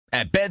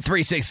At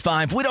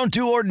Bet365, we don't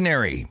do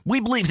ordinary. We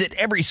believe that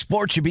every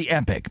sport should be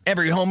epic.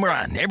 Every home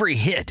run, every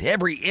hit,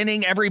 every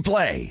inning, every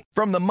play.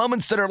 From the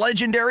moments that are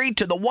legendary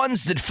to the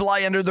ones that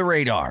fly under the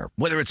radar.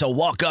 Whether it's a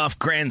walk-off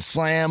grand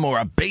slam or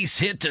a base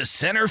hit to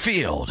center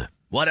field.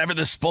 Whatever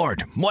the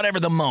sport, whatever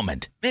the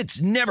moment.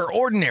 It's never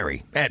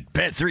ordinary at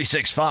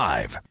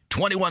Bet365.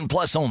 21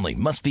 plus only.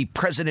 Must be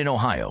present in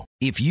Ohio.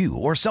 If you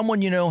or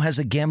someone you know has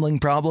a gambling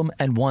problem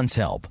and wants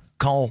help,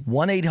 call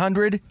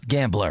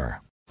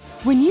 1-800-GAMBLER.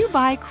 When you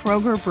buy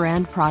Kroger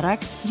brand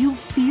products, you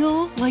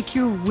feel like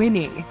you're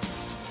winning.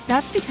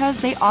 That's because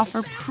they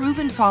offer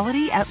proven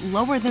quality at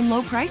lower than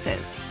low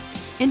prices.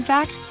 In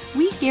fact,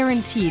 we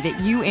guarantee that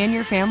you and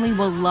your family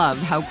will love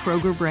how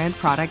Kroger brand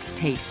products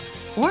taste,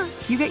 or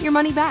you get your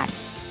money back.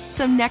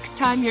 So next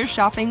time you're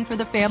shopping for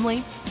the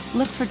family,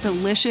 look for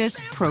delicious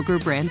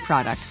Kroger brand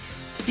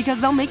products, because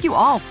they'll make you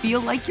all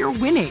feel like you're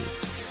winning.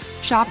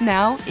 Shop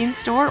now,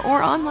 in-store,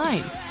 or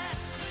online.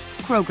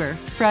 Kroger,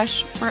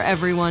 fresh for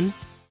everyone.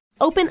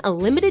 Open a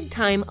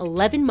limited-time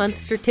 11-month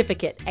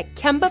certificate at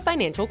Kemba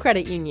Financial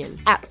Credit Union.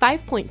 At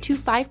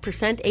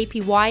 5.25%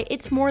 APY,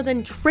 it's more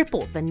than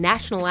triple the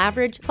national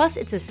average, plus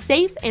it's a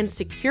safe and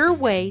secure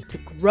way to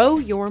grow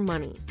your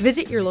money.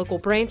 Visit your local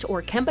branch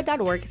or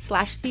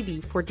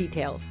kemba.org/cb for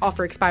details.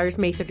 Offer expires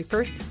May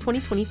 31st,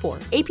 2024.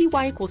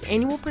 APY equals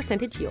annual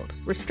percentage yield.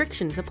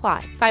 Restrictions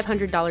apply.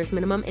 $500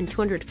 minimum and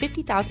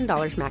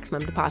 $250,000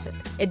 maximum deposit.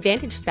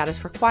 Advantage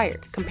status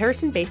required.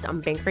 Comparison based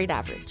on bank rate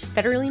average.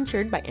 Federally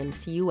insured by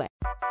NCUA.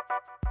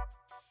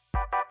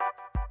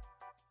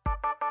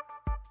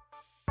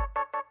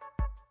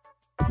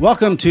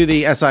 Welcome to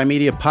the SI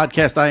Media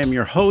Podcast. I am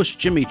your host,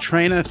 Jimmy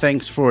Traina.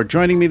 Thanks for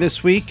joining me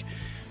this week.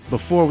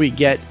 Before we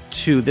get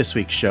to this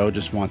week's show,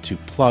 just want to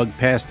plug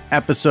past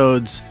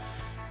episodes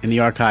in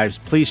the archives.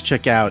 Please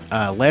check out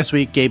last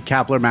week, Gabe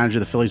Kapler, manager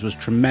of the Phillies, was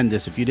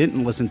tremendous. If you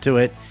didn't listen to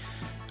it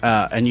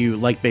and you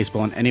like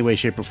baseball in any way,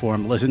 shape, or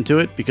form, listen to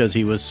it because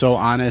he was so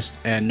honest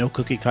and no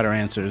cookie cutter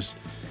answers.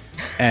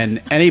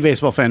 And any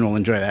baseball fan will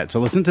enjoy that. So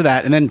listen to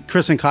that. And then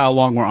Chris and Kyle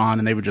Long were on,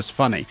 and they were just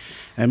funny.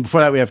 And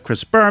before that, we have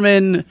Chris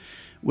Berman,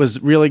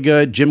 was really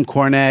good. Jim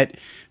Cornette.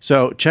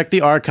 So check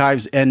the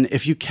archives. And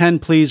if you can,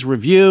 please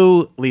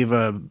review, leave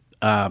a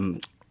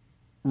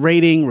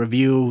rating,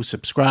 review,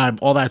 subscribe,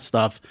 all that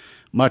stuff.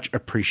 Much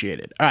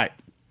appreciated. All right.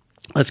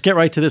 Let's get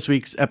right to this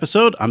week's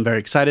episode. I'm very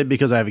excited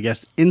because I have a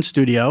guest in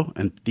studio,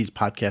 and these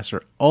podcasts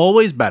are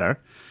always better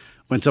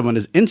when someone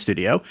is in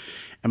studio.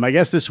 And my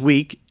guest this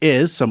week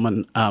is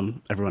someone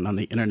everyone on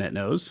the internet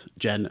knows,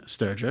 Jen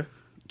Sturger.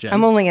 Jen.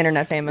 I'm only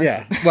internet famous.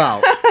 Yeah.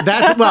 Well,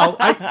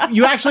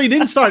 you actually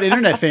didn't start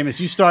internet famous.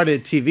 You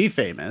started TV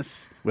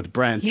famous with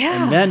Brent,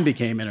 and then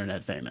became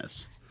internet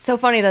famous. So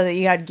funny though that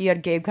you had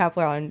Gabe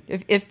Kapler on.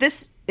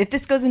 If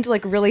this goes into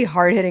like really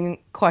hard hitting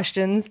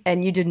questions,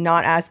 and you did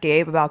not ask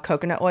Gabe about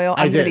coconut oil,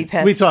 I'm gonna be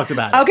pissed. We talked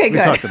about it. Okay, good.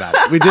 We talked about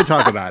it. We did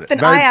talk about it.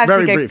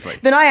 Then briefly.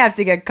 Then I have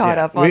to get caught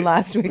up on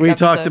last week's episode. We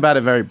talked about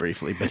it very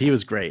briefly, but he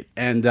was great.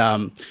 And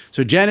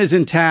so Jen is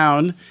in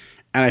town,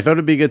 and I thought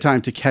it'd be a good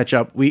time to catch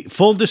up.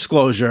 Full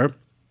disclosure,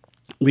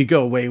 we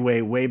go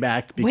way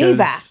back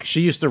because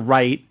she used to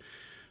write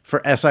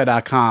for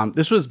SI.com.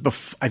 This was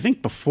I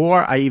think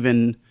before I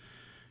even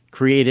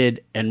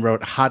created and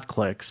wrote Hot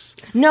Clicks.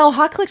 No,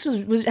 Hot Clicks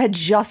had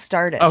just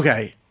started.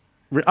 Okay.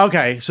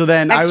 So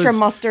then Extra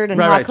Mustard and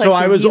Right. Hot Clicks. So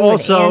I was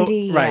also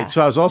Andy, right.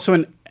 So I was also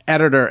an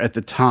editor at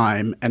the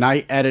time, and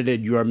I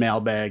edited your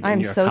mailbag.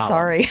 I'm so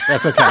sorry.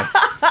 That's okay.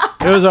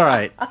 It was all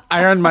right.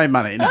 I earned my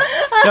money.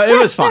 No, it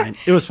was fine.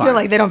 It was fine. You're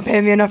like, they don't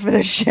pay me enough for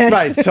this shit.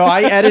 Right. So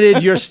I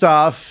edited your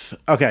stuff.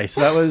 Okay.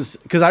 So that was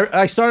because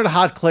I started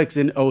Hot Clicks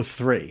in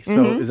 2003.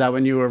 So is that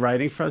when you were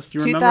writing for us? Do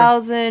you remember?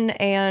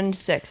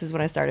 2006 is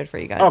when I started for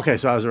you guys. Okay.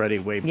 So I was already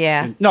way.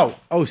 Yeah. No,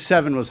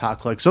 2007 was Hot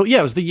Clicks. So yeah,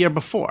 it was the year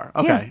before.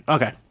 Okay. Yeah.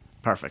 Okay.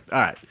 Perfect. All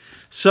right.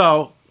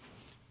 So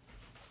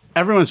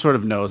everyone sort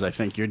of knows, I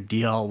think, your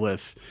deal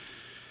with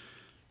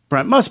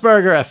Brent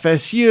Musburger,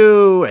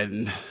 FSU,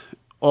 and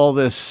all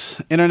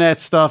this internet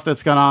stuff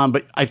that's gone on.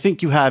 But I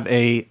think you have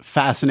a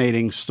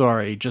fascinating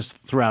story just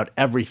throughout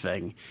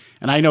everything.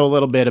 And I know a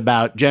little bit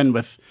about Jen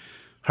with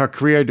her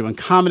career doing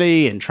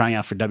comedy and trying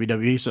out for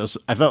WWE. So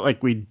I felt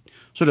like we'd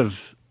sort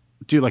of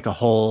do like a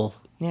whole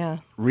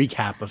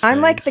recap of things.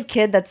 I'm like the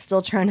kid that's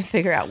still trying to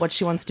figure out what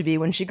she wants to be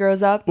when she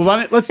grows up.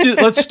 Well,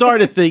 let's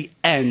start at the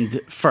end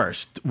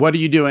first. What are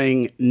you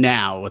doing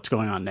now? What's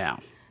going on now?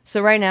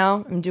 So right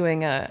now I'm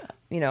doing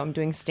I'm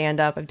doing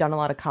stand-up. I've done a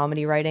lot of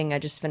comedy writing. I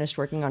just finished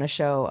working on a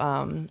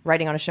show,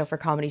 writing on a show for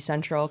Comedy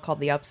Central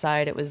called The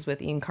Upside. It was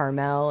with Ian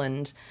Carmel,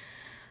 and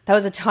that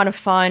was a ton of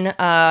fun.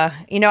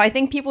 I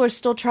think people are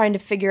still trying to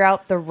figure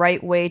out the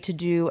right way to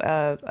do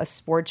a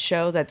sports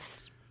show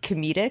that's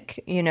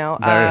comedic.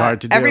 Very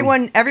hard to do.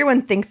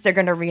 Everyone thinks they're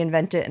going to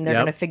reinvent it and they're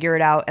going to figure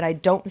it out. And I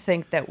don't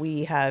think that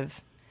we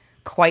have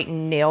quite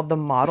nailed the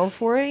model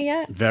for it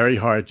yet. Very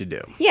hard to do.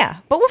 Yeah,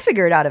 but we'll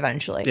figure it out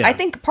eventually. Yeah. I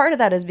think part of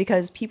that is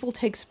because people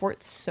take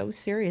sports so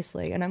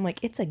seriously, and I'm like,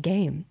 it's a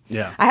game.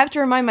 Yeah. I have to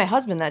remind my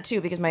husband that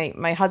too, because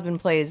my husband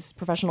plays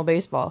professional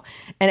baseball,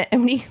 and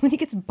when he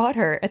gets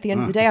butthurt at the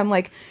end of the day, I'm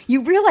like,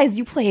 you realize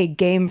you play a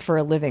game for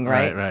a living,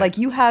 right? Right. Like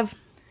you have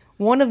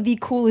one of the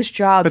coolest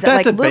jobs But that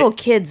that's like a little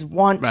kids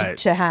want Right.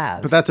 to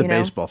have. But that's a you know?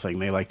 baseball thing.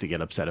 They like to get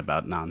upset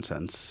about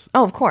nonsense.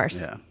 Oh, of course.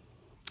 Yeah.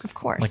 Of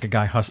course. Like a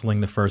guy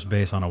hustling the first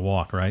base on a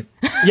walk, right?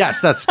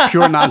 Yes, that's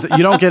pure nonsense.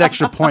 You don't get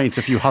extra points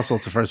if you hustle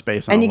to first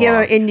base on and a you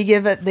walk.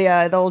 give it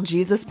the old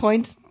Jesus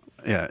point.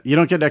 Yeah, you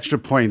don't get extra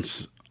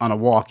points on a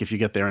walk if you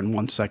get there in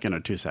 1 second or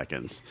 2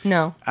 seconds.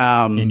 No.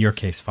 In your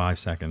case, 5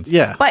 seconds.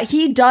 Yeah. But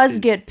he does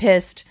get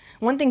pissed.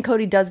 One thing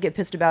Cody does get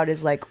pissed about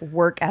is like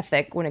work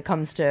ethic when it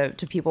comes to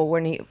people.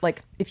 When he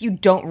like, if you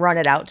don't run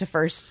it out to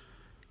first,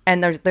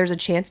 and there's a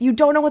chance, you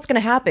don't know what's going to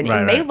happen.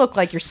 Right, it may right. look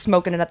like you're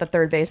smoking it at the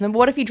third baseman, but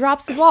what if he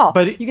drops the ball?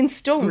 But you can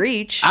still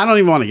reach. I don't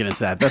even want to get into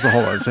that. That's a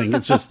whole other thing.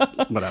 It's just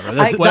whatever.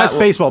 That's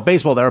baseball.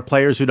 Baseball, there are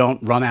players who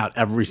don't run out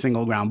every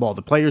single ground ball.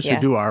 The players who Yeah.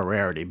 do are a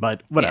rarity,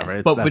 but whatever.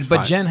 Yeah. That's But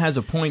fine. Jen has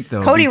a point,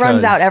 though. Cody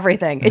runs because out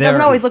everything. It there-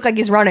 doesn't always look like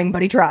he's running,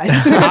 but he tries.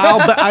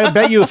 I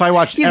bet you if I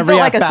watched He's every built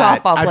like a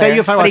at-bat, softball I bet player,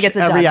 you if I but he watched gets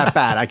it every done.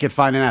 at-bat, I could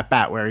find an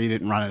at-bat where he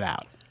didn't run it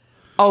out.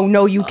 Oh,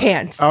 no, you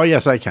can't. Oh,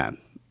 yes, I can.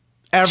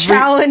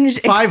 Challenge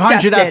 500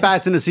 accepted.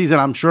 at-bats in a season,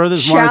 I'm sure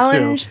there's one or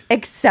Challenge two.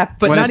 accepted.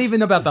 But When not it's-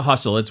 even about the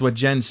hustle. It's what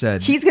Jen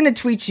said. He's going to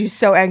tweet you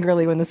so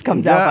angrily when this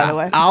comes out, by the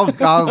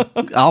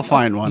way. I'll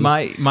find one.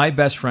 My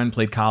best friend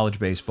played college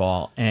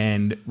baseball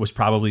and was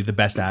probably the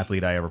best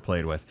athlete I ever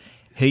played with.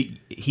 He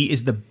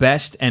is the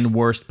best and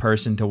worst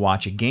person to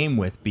watch a game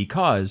with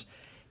because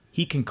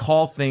he can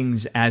call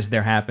things as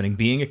they're happening.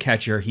 Being a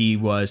catcher,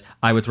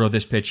 I would throw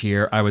this pitch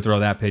here, I would throw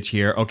that pitch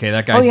here. Okay,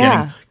 that guy's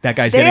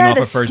getting off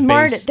of first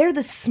base. They're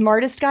the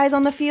smartest guys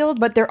on the field,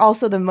 but they're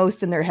also the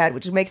most in their head,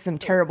 which makes them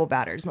terrible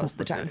batters most of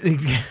the time.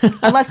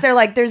 Unless they're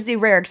like, there's the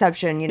rare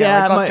exception,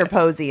 Yeah, like Buster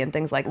Posey and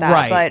things like that.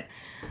 Right. But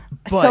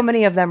so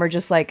many of them are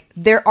just like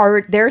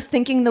they're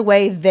thinking the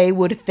way they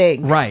would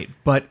think. Right,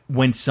 but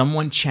when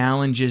someone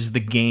challenges the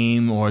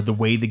game or the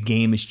way the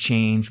game is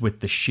changed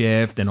with the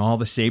shift and all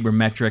the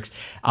sabermetrics,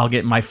 I'll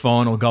get my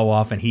phone will go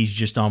off and he's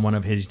just on one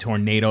of his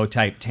tornado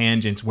type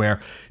tangents where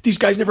these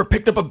guys never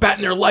picked up a bat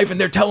in their life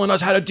and they're telling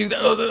us how to do that.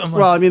 I'm like,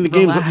 Well, I mean, the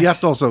relax.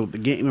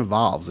 game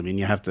evolves. I mean,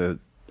 you have to,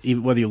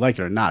 even whether you like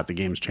it or not, the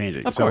game's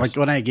changing. Of so, course. like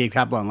when I had Gabe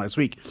Kaplan last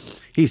week,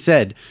 he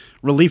said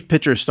relief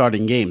pitchers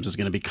starting games is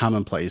going to be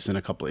commonplace in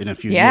a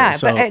few Yeah,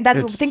 years.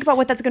 but think about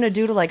what that's going to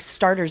do to like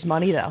starters'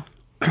 money, though.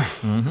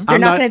 Mm-hmm. They're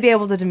not going to be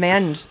able to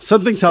demand.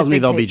 Something tells me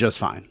big they'll pay- be just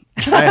fine.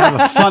 I have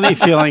a funny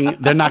feeling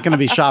they're not going to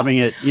be shopping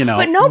at But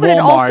Walmart. it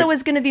also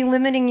is going to be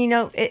limiting.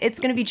 It's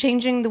going to be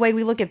changing the way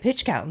we look at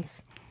pitch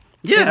counts.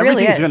 Yeah, It really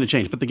everything's is. going to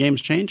change, but the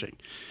game's changing.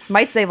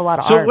 Might save a lot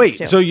of So arms wait,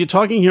 too. so you're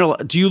talking here?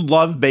 Do you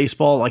love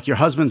baseball? Like your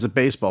husband's a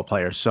baseball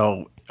player,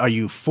 so are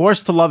you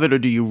forced to love it, or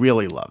do you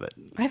really love it?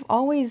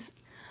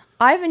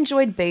 I've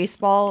enjoyed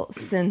baseball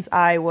since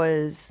I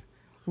was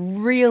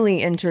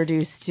really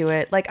introduced to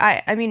it. Like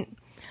I mean,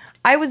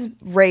 I was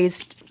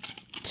raised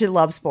to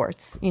love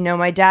sports.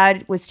 My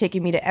dad was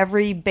taking me to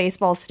every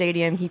baseball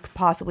stadium he could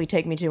possibly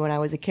take me to when I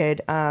was a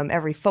kid.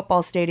 Every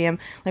football stadium.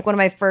 Like one of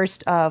my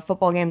first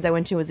football games I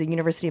went to was a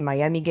University of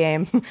Miami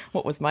game.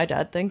 What was my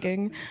dad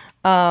thinking?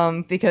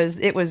 Because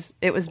it was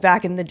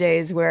back in the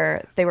days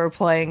where they were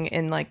playing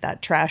in like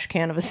that trash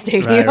can of a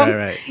stadium.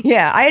 Right.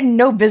 Yeah, I had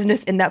no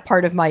business in that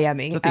part of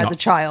Miami that the- as a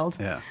child.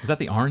 Yeah. Was that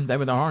the Orange? That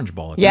was the Orange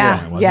Bowl. At the Yeah,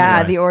 point, wasn't it?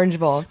 Right. the Orange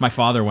Bowl. My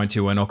father went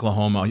to an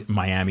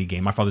Oklahoma-Miami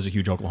game. My father's a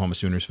huge Oklahoma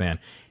Sooners fan.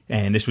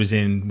 And this was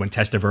when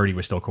Testaverde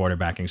was still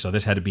quarterbacking. So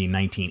this had to be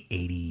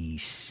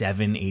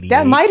 1987, 88.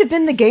 That might have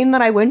been the game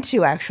that I went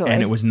to, actually.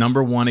 And it was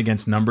number 1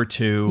 against number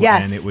 2.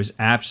 Yes. And it was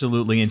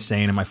absolutely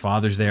insane. And my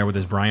father's there with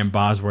his Brian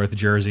Bosworth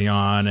jersey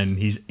on. And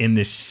he's in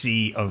this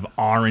sea of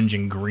orange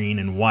and green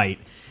and white.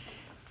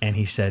 And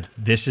he said,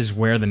 "This is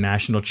where the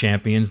national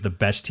champions, the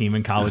best team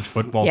in college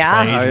football,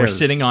 Yeah. plays. Oh, yeah.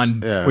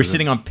 We're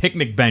sitting on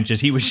picnic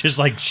benches." He was just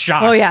like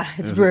shocked. Oh yeah,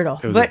 it's brutal.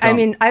 it was a But I dump.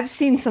 mean, I've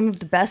seen some of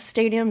the best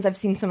stadiums. I've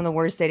seen some of the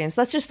worst stadiums.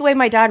 That's just the way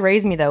my dad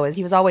raised me, though. Is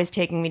he was always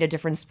taking me to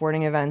different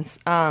sporting events.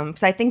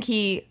 Because I think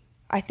he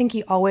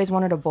always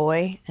wanted a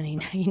boy, and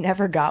he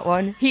never got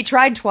one. He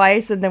tried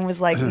twice, and then was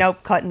like,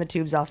 "Nope, cutting the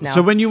tubes off now."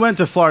 So when you went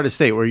to Florida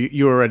State, were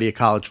you already a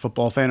college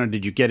football fan, or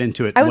did you get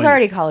into it? I was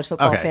already a college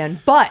football Okay. fan,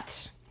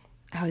 but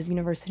I was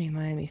University of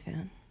Miami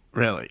fan.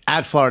 Really?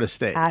 At Florida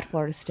State? At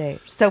Florida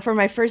State. So for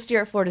my first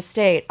year at Florida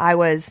State, I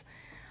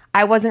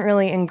wasn't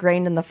really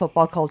ingrained in the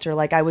football culture.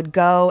 Like I would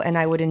go and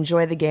I would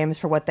enjoy the games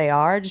for what they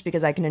are, just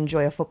because I can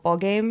enjoy a football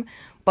game.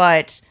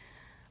 But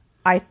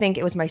I think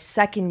it was my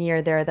second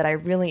year there that I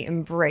really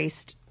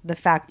embraced the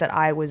fact that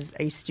I was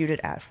a student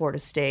at Florida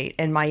State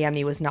and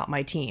Miami was not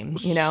my team.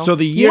 So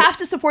the year- you have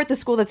to support the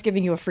school that's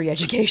giving you a free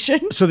education.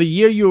 So the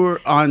year you were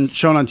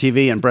shown on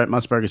TV and Brent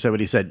Musburger said what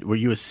he said, were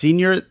you a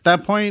senior at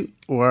that point,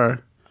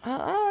 or?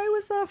 I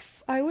was a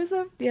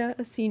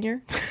a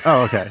senior.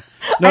 Oh, okay.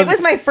 It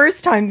was my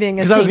first time being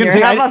a 'cause I was senior.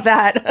 gonna say, How about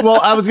that? Well,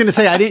 I was going to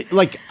say, I didn't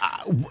like,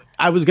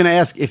 I was going to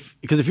ask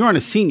because if you weren't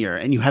a senior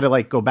and you had to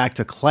like go back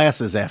to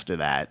classes after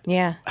that,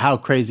 Yeah. how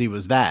crazy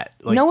was that?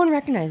 Like, No one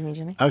recognized me,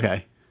 Jimmy.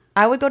 Okay.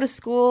 I would go to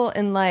school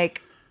and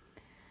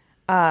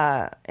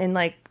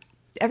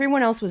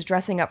everyone else was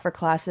dressing up for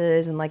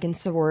classes and like in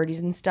sororities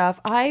and stuff.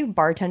 I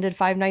bartended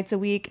 5 nights a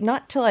week,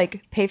 not to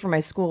like pay for my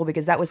school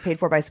because that was paid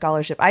for by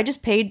scholarship. I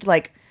just paid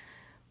like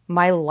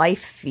my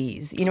life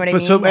fees. You know what I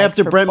mean? But so Like,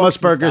 after for Brent books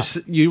and Musburger,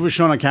 stuff. you were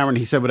shown on camera and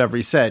he said whatever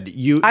he said.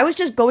 I was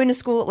just going to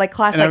school like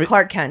class And like every-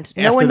 Clark Kent.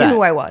 No after one knew that.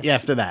 who I was. Yeah,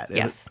 after that.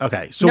 Yes.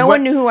 Okay. So No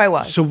one knew who I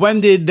was. So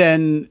when did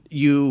then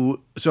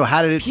you? So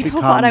how did it People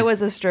become? thought I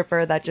was a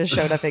stripper that just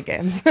showed up at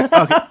games.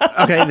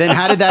 Okay. Then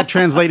how did that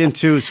translate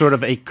into sort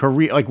of a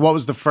career? Like, what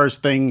was the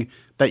first thing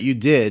that you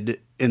did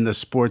in the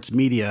sports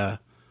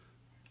media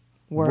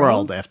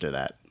world after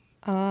that?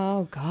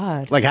 Oh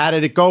God. Like, how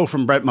did it go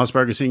from Brent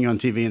Musburger seeing you on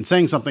TV and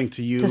saying something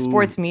to you To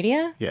sports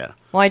media? Yeah.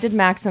 Well, I did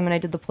Maxim and I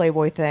did the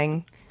Playboy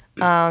thing.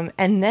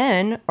 And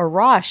then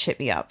Arash hit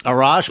me up.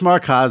 Arash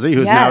Markazi,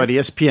 who's now at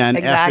Yes,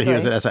 ESPN after he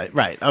was exactly. at SI.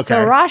 Right. Okay.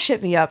 So Arash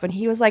hit me up and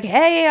he was like,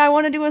 hey, I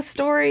want to do a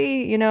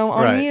story,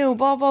 on Right. you,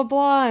 blah, blah,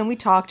 blah. And we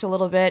talked a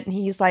little bit. And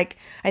he's like,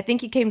 I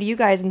think he came to you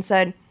guys and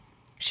said,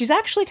 she's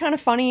actually kind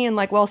of funny and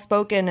like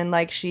well-spoken and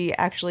like she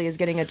actually is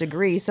getting a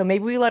degree. So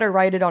maybe we let her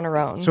write it on her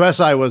own. So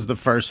SI was the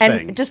first and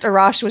thing. just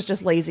Arash was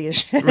just lazy as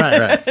shit.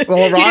 Right. Well,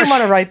 Arash, He didn't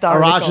want to write the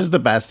Arash article. is the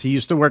best. He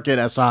used to work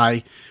at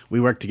SI.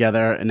 We worked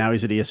together, and now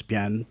he's at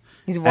ESPN.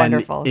 He's And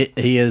wonderful.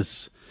 he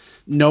is.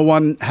 No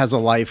one has a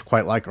life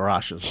quite like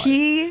Arash's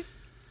life.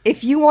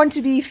 If you want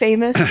to be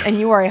famous and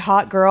you are a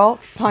hot girl,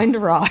 find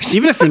Arash.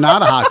 Even if you're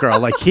not a hot girl,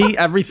 like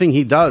everything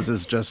he does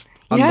is just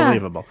Yeah.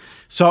 unbelievable.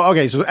 So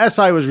okay, so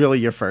SI was really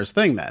your first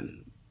thing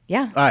then.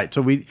 Yeah. All right,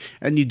 so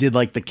you did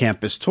like the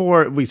campus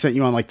tour. We sent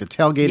you on like the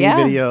tailgating Yeah.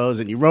 videos,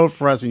 and you wrote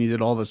for us, and you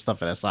did all this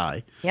stuff at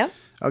SI. Yep.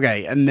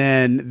 Okay, and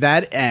then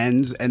that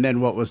ends, and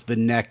then what was the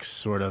next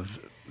sort of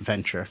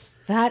venture?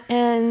 That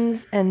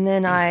ends, and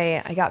then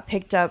I got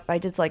picked up. I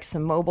did like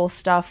some mobile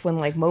stuff when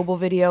like mobile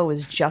video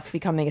was just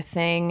becoming a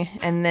thing,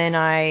 and then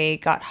I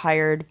got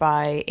hired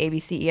by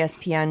ABC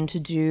ESPN to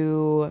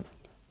do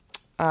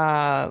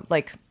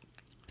like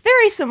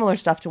very similar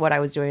stuff to what I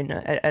was doing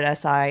at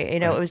SI.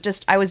 It was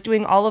just I was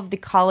doing all of the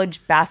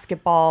college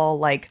basketball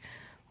like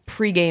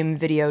pregame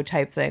video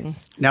type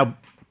things. Now,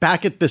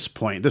 back at this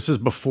point, this is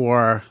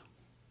before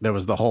there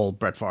was the whole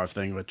Brett Favre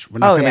thing, which we're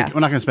not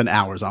going to spend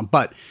hours on.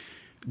 But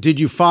did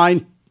you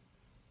find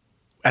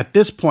at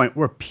this point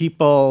were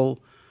people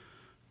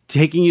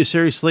taking you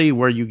seriously?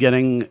 Were you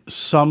getting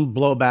some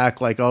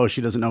blowback, like, "Oh, she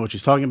doesn't know what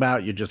she's talking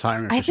about. You're just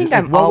hiring her"? I think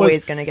I'm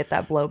always going to get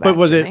that blowback. But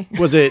was Jimmy.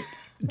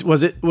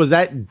 was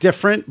that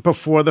different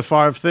before the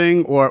Favre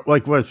thing, or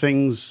like were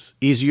things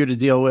easier to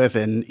deal with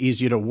and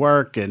easier to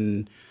work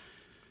and?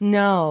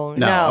 No,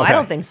 okay. I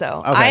don't think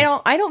so. Okay.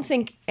 I don't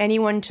think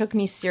anyone took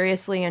me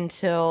seriously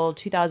until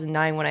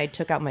 2009 when I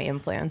took out my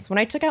implants. When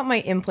I took out my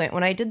implant,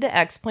 when I did the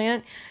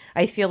explant,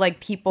 I feel like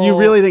people. You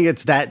really think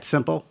it's that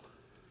simple?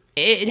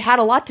 It had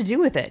a lot to do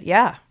with it.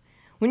 Yeah.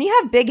 When you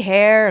have big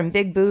hair and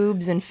big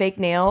boobs and fake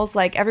nails,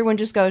 like everyone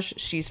just goes,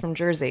 she's from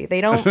Jersey.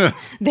 They don't,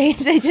 they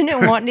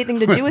didn't want anything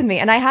to do with me.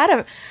 And I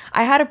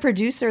had a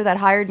producer that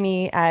hired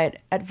me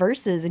at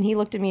Versus, and he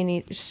looked at me and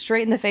he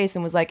straight in the face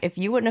and was like, if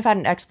you wouldn't have had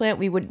an explant,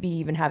 we wouldn't be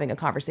even having a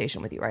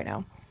conversation with you right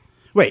now.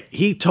 Wait,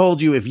 he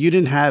told you if you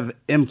didn't have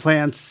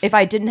implants. If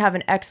I didn't have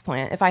an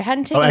explant, if I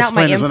hadn't taken out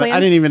my explant is when implants. I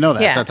didn't even know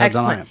that. Yeah, That's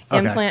how dumb I explant, am.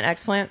 Okay. implant,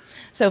 explant.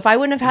 So if I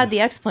wouldn't have had the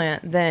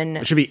explant, then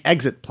It should be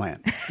exit plant,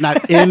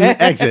 not in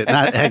exit,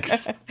 not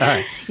X. All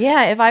right,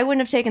 yeah, if I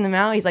wouldn't have taken them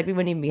out, he's like, we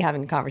wouldn't even be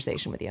having a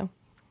conversation with you.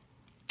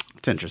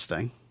 it's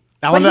interesting.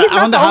 But he's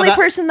not the only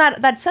person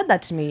that said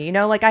that to me.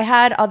 Like I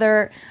had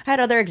other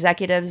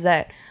executives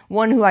that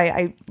one who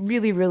I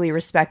really, really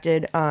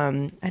respected.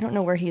 I don't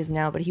know where he is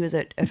now, but he was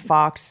at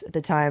Fox at the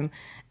time.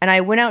 And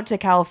I went out to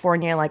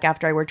California like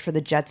after I worked for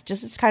the Jets,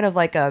 just as kind of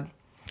like a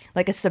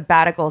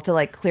sabbatical to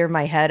like clear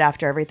my head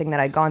after everything that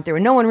I'd gone through.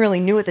 And no one really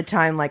knew at the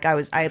time, like I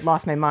had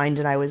lost my mind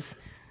and I was,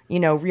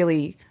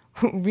 really,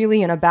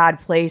 really in a bad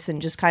place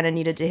and just kind of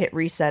needed to hit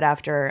reset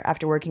after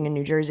working in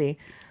New Jersey.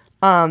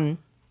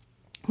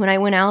 When I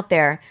went out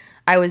there,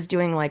 I was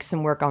doing like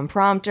some work on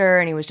prompter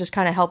and he was just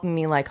kind of helping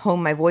me like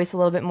hone my voice a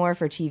little bit more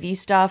for TV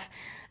stuff.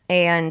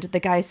 And the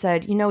guy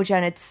said,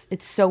 Jen, it's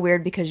so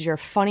weird because you're a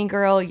funny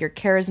girl, you're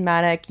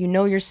charismatic, you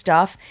know your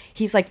stuff.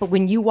 He's like, but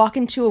when you walk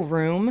into a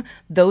room,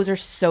 those are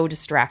so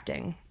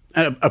distracting.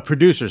 And a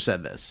producer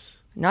said this.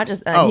 Not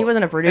just, Oh, he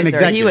wasn't a an producer. He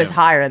executive. was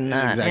higher than An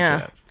that. Yeah.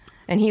 executive.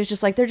 And he was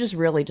just like, they're just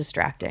really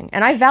distracting.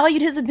 And I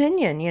valued his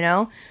opinion,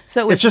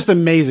 So it was It's just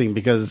amazing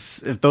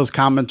because if those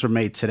comments were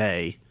made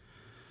today,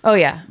 Oh,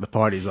 yeah. the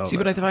party's over. See,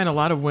 but I find a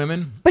lot of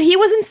women. But he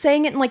wasn't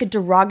saying it in like a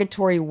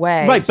derogatory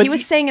way. Right, but he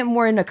was saying it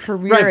more in a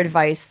career Right.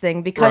 advice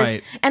thing because,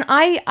 Right. and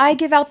I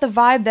give out the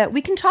vibe that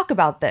we can talk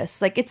about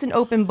this. Like it's an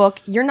open book.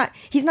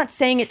 He's not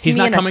saying it to He's me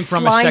not in coming a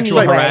from a slimy sexual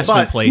way.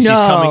 harassment But- place.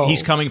 No.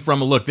 He's coming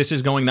from a look. This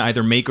is going to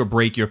either make or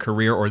break your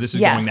career, or this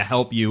is Yes. going to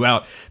help you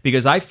out.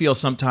 Because I feel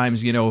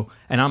sometimes,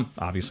 and I'm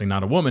obviously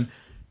not a woman.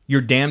 You're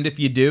damned if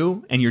you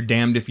do, and you're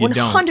damned if you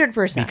don't.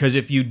 100%. Because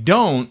if you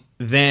don't,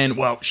 then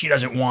she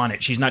doesn't want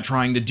it. She's not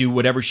trying to do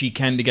whatever she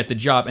can to get the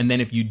job. And then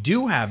if you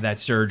do have that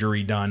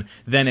surgery done,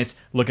 then it's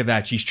look at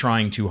that. She's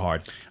trying too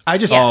hard. I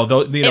just it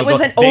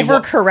was an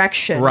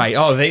overcorrection. Right.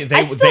 Oh, they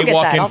I still get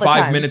walk that in all the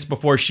 5 time. minutes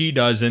before she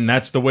does, and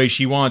that's the way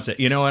she wants it.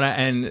 And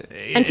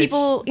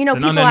people, it's an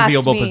people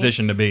unenviable ask me,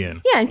 position to be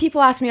in. Yeah, and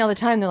people ask me all the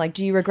time. They're like,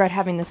 "Do you regret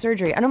having the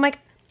surgery?" And I'm like,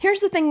 "Here's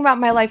the thing about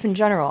my life in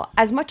general.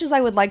 As much as I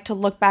would like to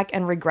look back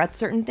and regret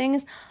certain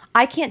things,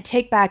 I can't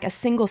take back a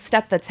single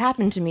step that's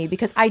happened to me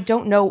because I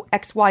don't know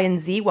X, Y, and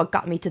Z what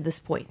got me to this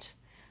point."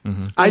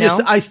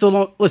 I still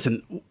don't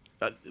listen.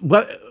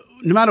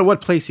 No matter what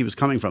place he was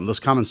coming from, those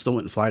comments still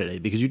wouldn't fly today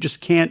because you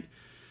just can't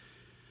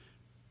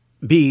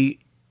be.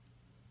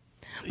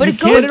 But you it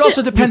goes can't- But it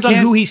also depends on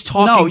who he's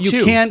talking No, you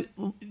to. can't.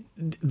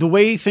 The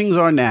way things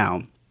are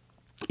now,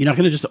 you're not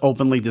going to just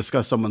openly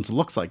discuss someone's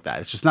looks like that.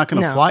 It's just not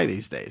going to No. fly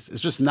these days.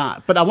 It's just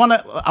not. But I want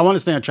to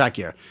stay on track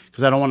here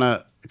because I want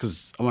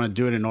to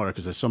do it in order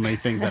because there's so many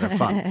things that are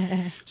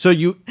fun. So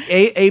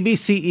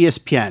ABC,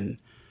 ESPN,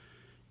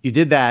 you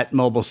did that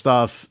mobile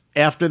stuff.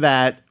 After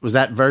that, was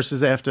that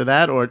Versus after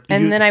that, or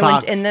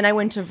Fox? I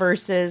went to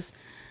Versus.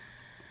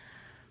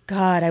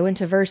 God, I went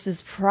to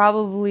Versus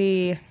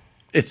probably.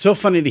 It's so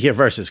funny to hear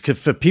Versus because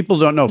for people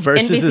who don't know,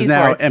 Versus NBC is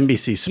now Sports.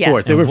 NBC Sports.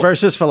 Yes. They were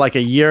Versus for like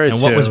a year or And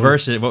two. what was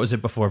Versus? What was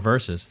it before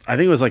Versus? I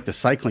think it was like the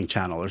cycling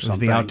channel or It was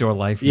something. the Outdoor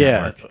Life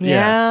Yeah, Network.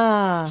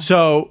 Yeah.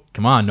 So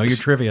Come on, know your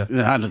trivia.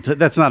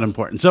 that's not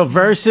important. So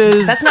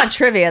Versus. That's not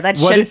trivia. That's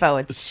What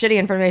shinfo. It's shitty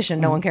information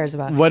no one cares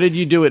about. What did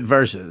you do at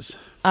Versus?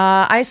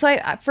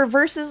 For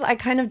Versus, I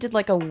kind of did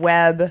like a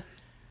web.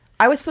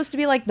 I was supposed to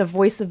be like the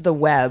voice of the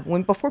web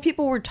before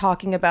people were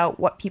talking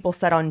about what people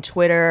said on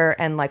Twitter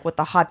and like what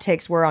the hot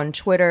takes were on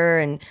Twitter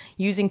and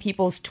using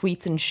people's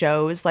tweets and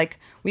shows. Like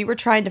we were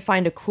trying to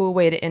find a cool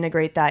way to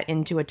integrate that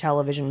into a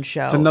television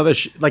show. It's another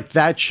like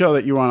that show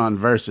that you were on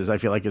Versus. I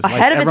feel like is Ahead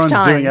like of its everyone's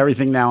time. doing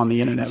everything now on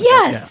the internet.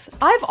 Yes,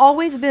 I've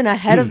always been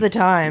ahead of the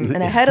time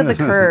and ahead of the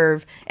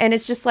curve, and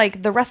it's just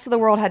like the rest of the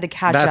world had to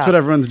catch up. That's what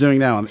everyone's doing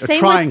now. Or Same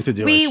trying with- to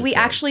do. We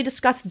actually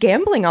discussed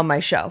gambling on my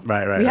show.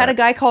 Right, We had right. a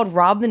guy called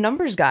Rob the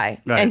Numbers Guy,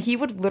 Right. and he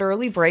would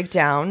literally break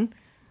down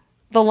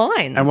the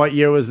lines. And what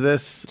year was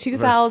this?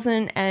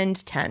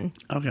 2010.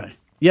 Okay.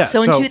 Yeah.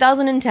 So in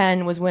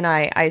 2010 was when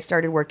I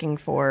started working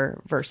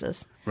for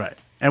Versus. Right.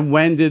 And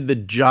when did the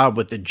job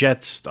with the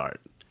Jets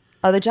start?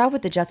 The job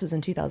with the Jets was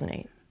in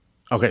 2008.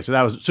 Okay,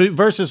 so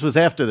Versus was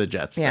after the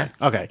Jets Yeah. thing.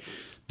 Okay.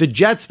 The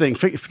Jets thing,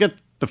 forget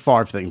the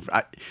Favre thing.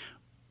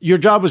 Your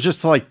job was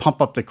just to like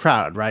pump up the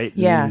crowd, right?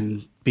 Yeah.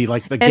 And be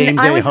like the game And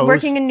day I was host.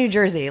 working in New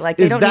Jersey. Like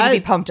they Is don't need to that- be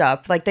pumped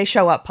up. Like they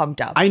show up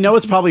pumped up. I know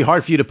it's probably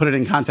hard for you to put it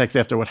in context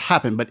after what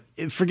happened, but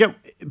forget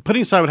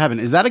putting aside what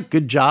happened. Is that a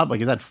good job? Like,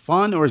 is that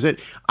fun, or is it?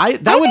 That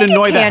would think it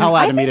annoy the can- hell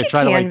out I of me to think it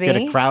try to like can get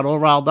a be. crowd all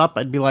riled up.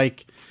 I'd be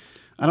like,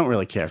 I don't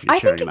really care if you're I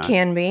cheering think or it not.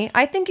 can be.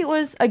 I think it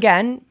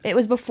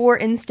was before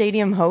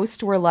in-stadium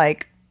hosts were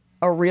like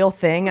a real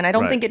thing, and I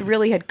don't Right. think it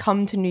really had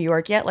come to New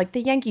York yet. Like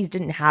the Yankees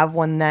didn't have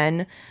one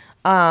then.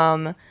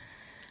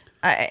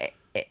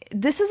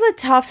 This is a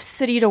tough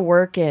city to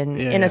work in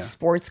Yeah. a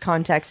sports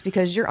context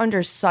because you're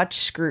under such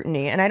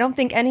scrutiny, and I don't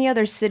think any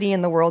other city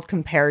in the world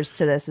compares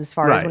to this as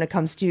far as Right. when it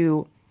comes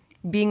to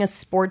being a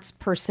sports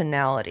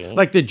personality.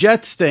 Like the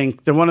Jets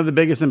stink. They're one of the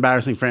biggest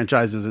embarrassing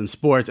franchises in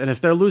sports. And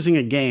if they're losing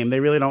a game, they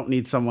really don't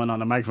need someone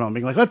on a microphone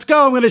being like, let's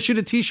go. I'm going to shoot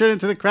a T-shirt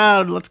into the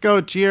crowd. Let's go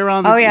cheer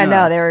on. Oh yeah,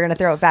 no, they were gonna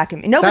throw it back at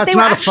me. No, but That's they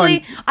were not a fun-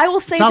 actually. I will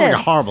say sounds this. like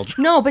a horrible job.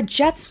 No, but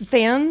Jets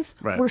fans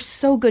Right. were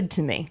so good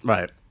to me.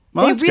 Right.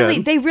 Well, that's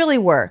good. They really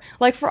were.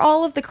 Like for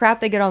all of the crap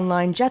they get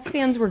online, Jets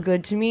fans were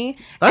good to me.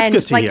 That's and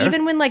good to like hear.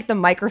 even when like the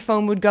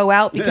microphone would go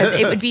out because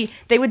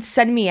they would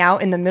send me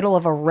out in the middle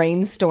of a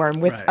rainstorm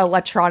with Right.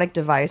 electronic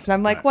device, and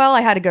I'm like, well,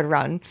 I had a good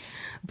run,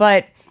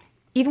 but.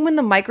 Even when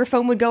the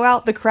microphone would go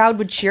out, the crowd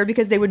would cheer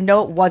because they would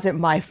know it wasn't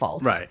my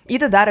fault. Right.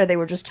 Either that or they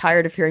were just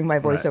tired of hearing my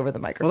voice Right. over the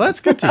microphone. Well, that's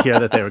good to hear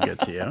that they were good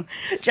to you.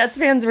 Jets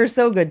fans were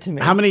so good to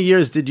me. How many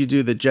years did you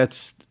do the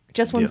Jets?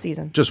 Just one deal?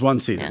 season. Just one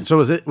season. Yeah. So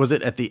was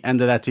it at the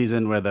end of that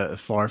season where the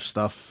Favre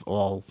stuff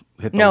all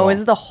hit the No, wall? it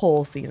was the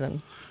whole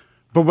season.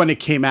 But when it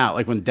came out,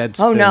 like when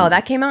Deadspin. Oh no,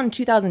 that came out in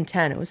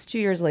 2010. It was 2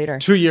 years later.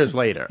 2 years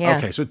later. Yeah.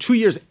 Okay, so 2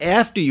 years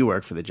after you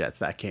worked for the Jets,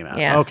 that came out.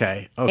 Yeah.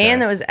 Okay.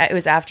 And it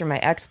was after my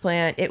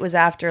explant. It was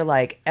after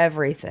like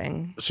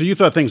everything. So you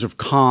thought things were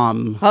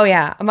calm. Oh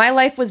yeah, my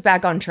life was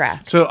back on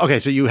track. So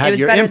so you It had was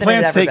your better than it had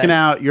implants ever taken been.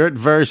 out. You're at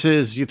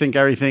Versus. You think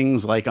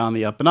everything's like on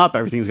the up and up.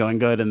 Everything's going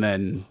good, and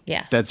then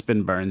Yes.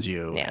 Deadspin burns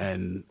you, Yeah.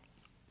 and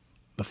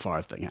the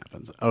Favre thing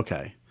happens.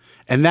 Okay,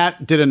 and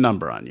that did a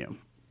number on you.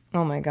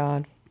 Oh my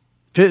god.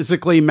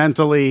 physically,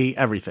 mentally,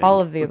 everything. All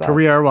of the above.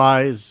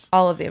 Career-wise.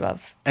 All of the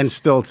above. And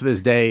still to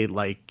this day,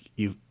 like,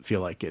 you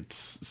feel like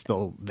it's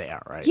still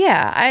there, right?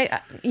 Yeah,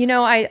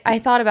 I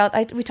thought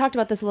about. We talked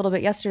about this a little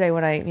bit yesterday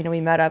when we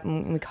met up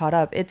and we caught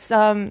up.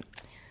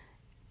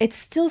 It's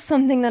still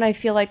something that I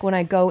feel like when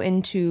I go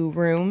into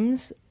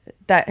rooms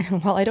that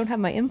while I don't have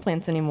my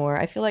implants anymore,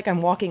 I feel like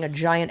I'm walking a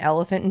giant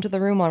elephant into the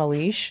room on a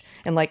leash,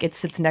 and like it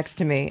sits next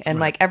to me, and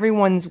like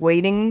everyone's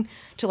waiting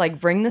to like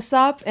bring this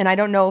up, and I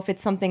don't know if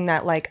it's something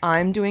that like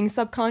I'm doing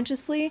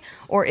subconsciously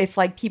or if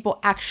like people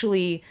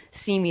actually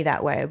see me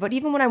that way. But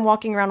even when I'm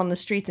walking around on the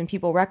streets and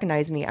people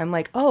recognize me, I'm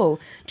like, oh,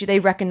 do they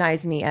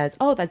recognize me as,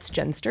 oh, that's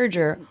Jen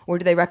Sturger, or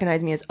do they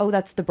recognize me as, oh,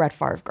 that's the Brett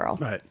Favre girl?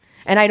 Right.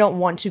 And I don't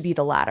want to be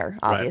the latter,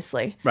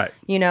 obviously. Right.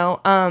 You know,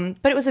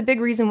 but it was a big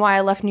reason why I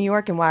left New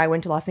York and why I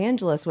went to Los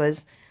Angeles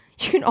was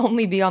you can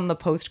only be on the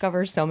Post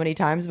cover so many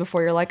times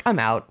before you're like, I'm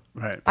out.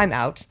 Right. I'm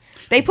out.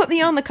 They put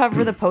me on the cover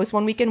of the Post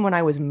one weekend when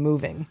I was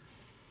moving.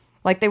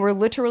 Like they were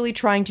literally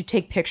trying to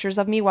take pictures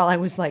of me while I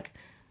was like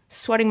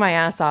sweating my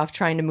ass off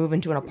trying to move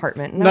into an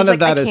apartment. And None I was of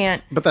like, that I is,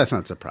 can't. but that's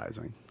not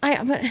surprising.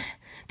 But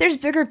there's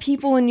bigger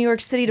people in New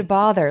York City to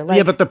bother. Like,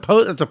 Yeah, but the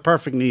Post, it's a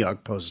perfect New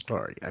York Post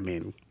story. I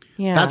mean,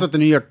 Yeah. that's what the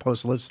New York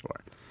Post lives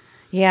for.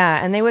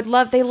 Yeah, and they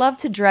love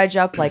to dredge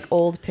up like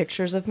old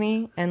pictures of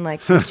me and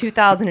like in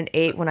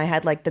 2008 when I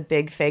had like the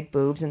big fake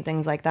boobs and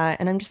things like that.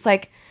 And I'm just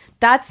like,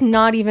 that's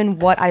not even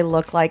what I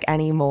look like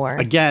anymore.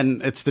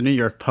 Again, it's the New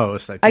York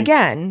Post. I think,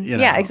 Again, you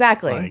know, yeah,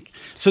 exactly. like-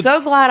 so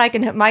glad I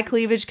can. My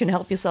cleavage can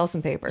help you sell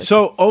some papers.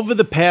 So over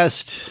the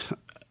past,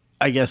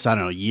 I guess, I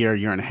don't know, year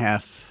and a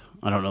half,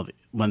 I don't know,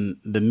 when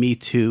the Me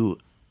Too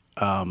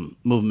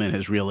movement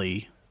has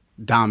really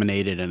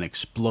dominated and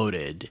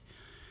exploded,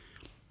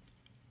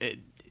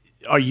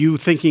 are you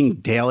thinking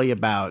daily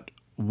about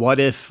what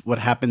if what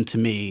happened to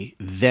me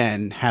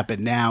then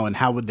happened now, and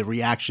how would the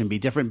reaction be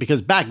different?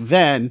 Because back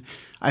then,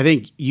 I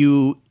think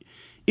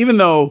even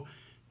though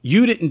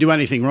you didn't do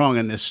anything wrong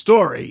in this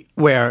story,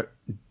 where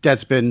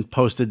Deadspin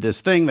posted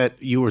this thing that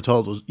you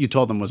told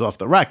them was off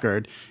the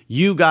record,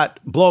 you got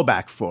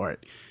blowback for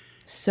it.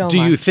 Do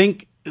you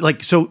think,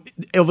 like, so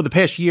over the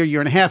past year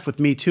and a half with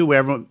Me Too, where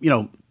everyone, you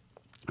know,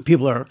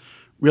 people are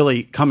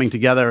really coming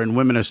together and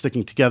women are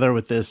sticking together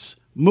with this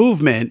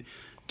movement,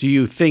 do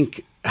you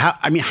think,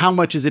 how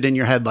much is it in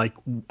your head, like,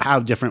 how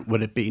different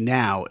would it be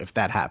now if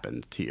that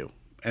happened to you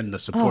and the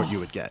support you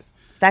would get?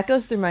 That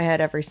goes through my head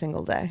every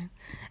single day.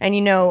 And,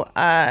 you know,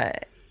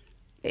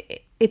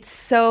 it's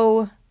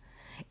so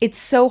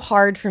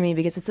hard for me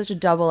because it's such a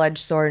double-edged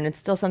sword, and it's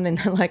still something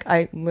that, like,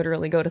 I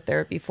literally go to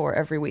therapy for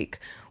every week,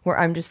 where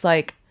I'm just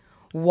like,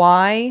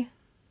 why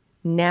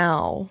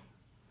now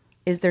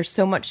is there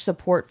so much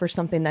support for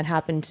something that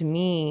happened to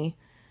me?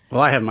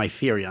 Well, I have my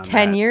theory on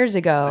 10 that. years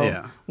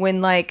ago,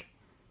 when, like,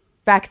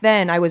 back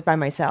then I was by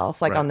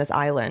myself, like, Right. on this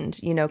island,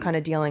 you know, kind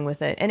of dealing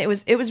with it. And it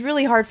was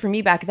really hard for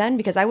me back then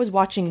because I was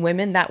watching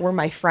women that were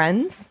my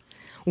friends,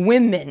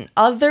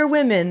 other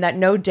women that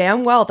know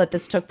damn well that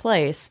this took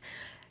place.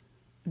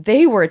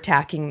 They were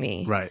attacking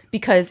me. Right.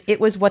 Because it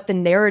was what the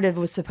narrative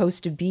was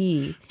supposed to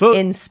be But-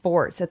 in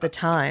sports at the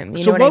time.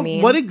 You So know what I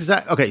mean?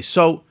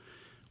 So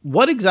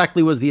what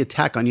exactly was the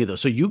attack on you, though?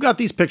 So you got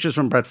these pictures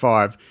from Brett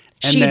Favre.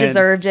 And She then,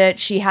 deserved it.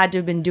 She had to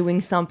have been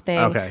doing something.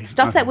 Okay,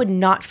 Stuff that would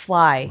not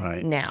fly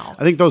Right. now.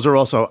 I think those are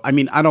also, I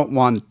mean, I don't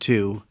want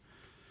to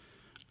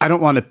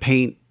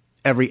paint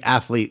every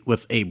athlete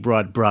with a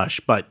broad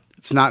brush, but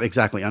it's not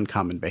exactly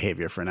uncommon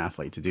behavior for an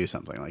athlete to do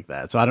something like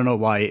that. So I don't know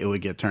why it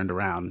would get turned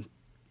around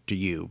to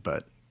you,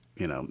 but,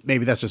 you know,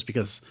 maybe that's just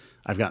because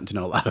I've gotten to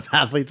know a lot of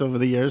athletes over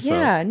the years.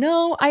 Yeah,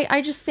 no,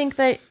 I just think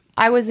that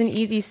I was an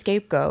easy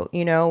scapegoat,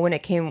 you know, when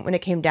it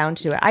came down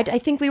to it. I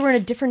think we were in a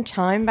different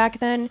time back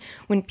then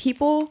when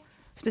people,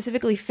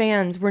 specifically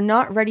fans, were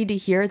not ready to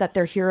hear that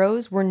their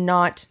heroes were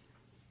not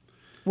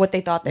what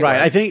they thought they were.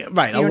 I think Do you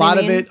a know lot what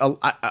I of mean?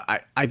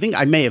 it. I think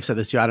I may have said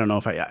this to you. I don't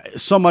know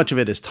if so much of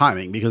it is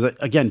timing, because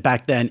again,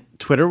 back then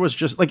Twitter was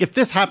just like, if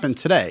this happened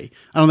today,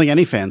 I don't think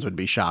any fans would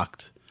be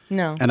shocked.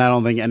 No. And I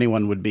don't think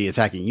anyone would be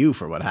attacking you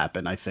for what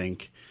happened. I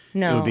think it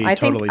No, would be I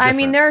totally think. I mean,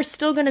 different. there are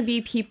still going to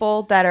be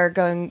people that are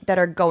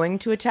going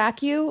to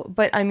attack you,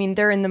 but I mean,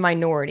 they're in the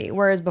minority.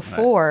 Whereas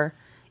before,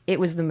 it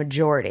was the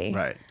majority.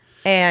 Right.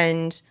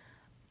 And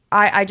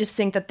I just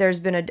think that there's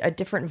been a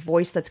different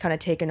voice that's kind of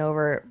taken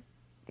over,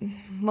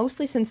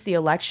 mostly since the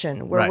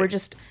election, where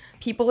Right.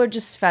 people are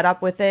just fed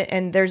up with it,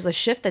 and there's a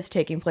shift that's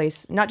taking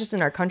place, not just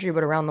in our country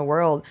but around the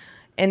world,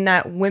 and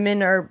that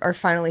women are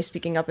finally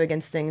speaking up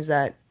against things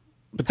that.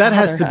 But that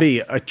has bother to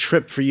be us. a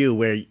trip for you,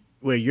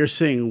 where you're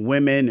seeing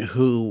women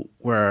who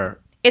were.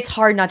 It's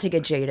hard not to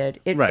get jaded.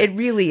 It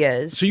really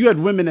is. So you had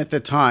women at the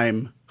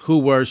time who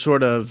were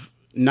sort of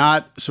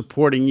not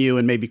supporting you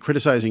and maybe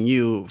criticizing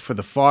you for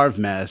the Favre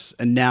mess,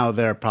 and now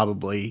they're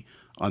probably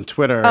on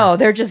Twitter. Oh,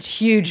 they're just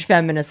huge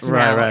feminists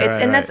now. Right,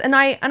 And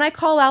I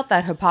call out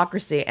that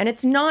hypocrisy. And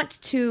it's not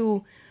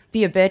to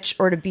be a bitch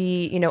or to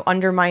be, you know,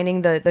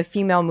 undermining the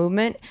female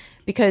movement,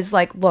 because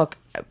like, look,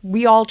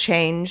 we all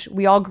change,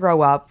 we all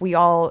grow up, we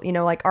all, you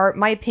know, like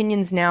my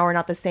opinions now are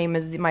not the same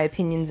as my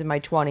opinions in my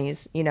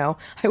 20s. You know,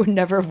 I would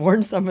never have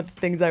worn some of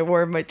the things I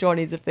wore in my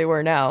 20s if they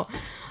were now.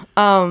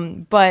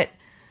 But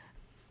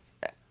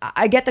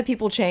I get that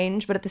people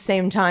change, but at the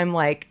same time,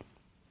 like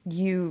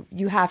you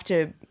have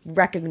to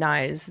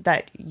recognize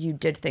that you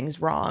did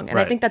things wrong. And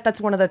I think that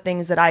that's one of the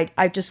things that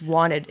I just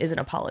wanted is an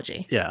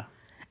apology. Yeah.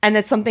 And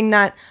that's something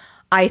that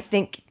I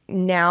think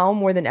now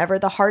more than ever,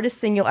 the hardest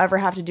thing you'll ever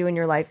have to do in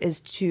your life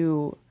is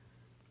to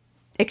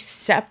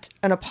accept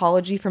an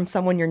apology from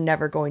someone you're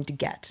never going to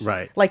get.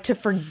 Right. Like to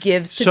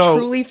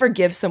truly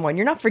forgive someone.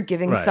 You're not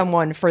forgiving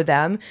someone for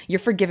them. You're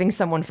forgiving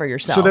someone for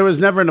yourself. So there was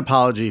never an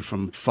apology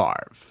from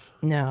Favre.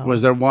 No.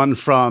 Was there one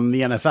from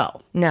the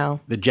NFL? No.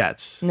 The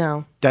Jets?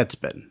 No.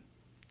 Deadspin?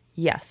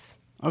 Yes.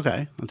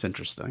 Okay, that's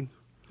interesting.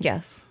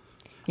 Yes.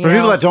 For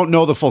people that don't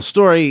know the full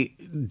story,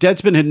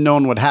 Deadspin had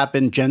known what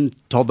happened. Jen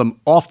told them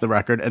off the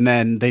record, and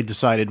then they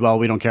decided, well,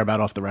 we don't care about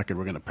off the record.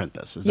 We're going to print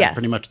this. Is that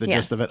pretty much the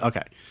gist of it?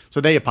 Okay.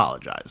 So they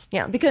apologized.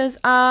 Yeah, because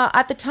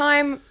at the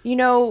time, you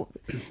know,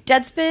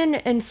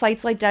 Deadspin and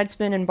sites like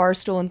Deadspin and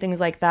Barstool and things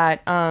like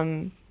that,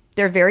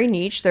 they're very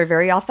niche. They're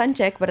very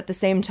authentic. But at the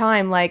same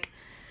time, like,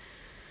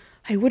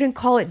 I wouldn't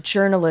call it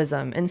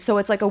journalism. And so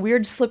it's like a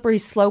weird slippery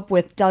slope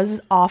with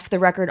does off the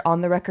record,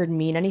 on the record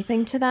mean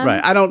anything to them?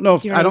 Right. I don't know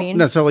if I don't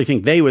necessarily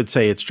think they would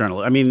say it's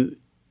journalism. I mean,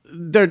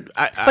 but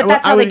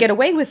that's how they get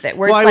away with it,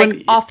 where it's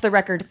like off the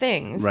record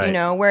things, you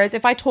know, whereas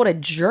if I told a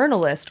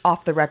journalist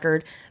off the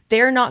record,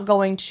 they're not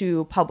going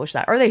to publish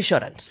that, or they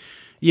shouldn't.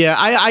 Yeah.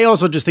 I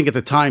also just think at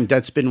the time,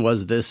 Deadspin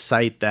was this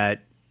site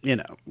that, you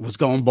know, was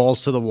going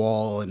balls to the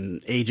wall,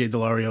 and AJ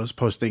DeLario was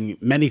posting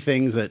many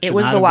things that it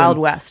was the Wild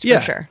West,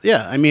 for sure.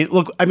 Yeah. I mean,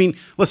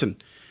 listen,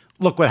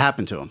 look what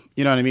happened to him.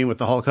 You know what I mean? With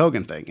the Hulk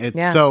Hogan thing.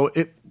 So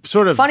it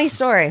sort of funny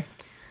story.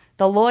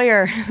 The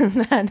lawyer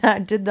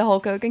that did the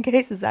Hulk Hogan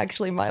case is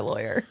actually my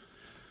lawyer.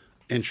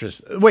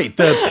 Interesting. Wait,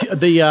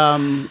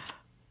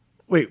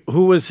 wait,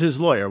 who was his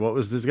lawyer? What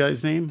was this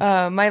guy's name?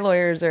 My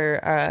lawyers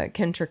are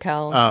Ken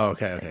Turkel. Oh,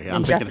 okay.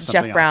 I'm thinking of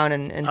something Jeff Brown,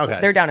 and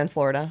they're down in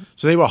Florida.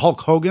 So they were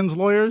Hulk Hogan's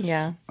lawyers?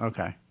 Yeah.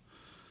 Okay.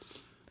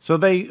 So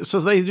they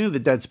knew the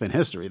Deadspin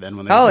history then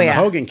when they were in the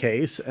Hogan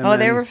case.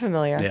 And they were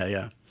familiar.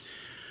 Yeah.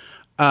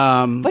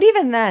 But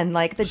even then,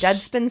 like the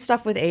Deadspin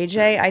stuff with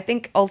AJ, I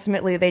think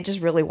ultimately they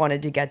just really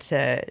wanted to get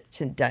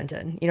to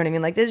Denton. You know what I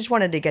mean? Like they just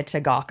wanted to get to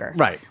Gawker.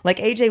 Right. Like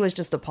AJ was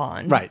just a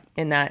pawn. Right.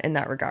 In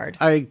that regard.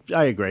 I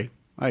agree.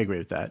 I agree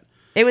with that.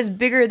 It was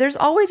bigger. There's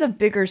always a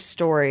bigger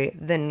story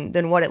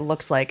than what it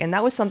looks like. And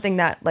that was something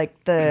that like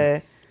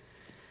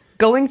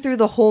going through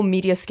the whole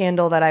media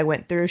scandal that I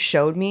went through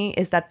showed me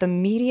is that the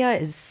media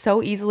is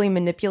so easily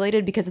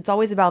manipulated because it's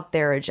always about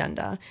their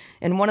agenda.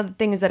 And one of the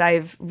things that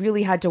I've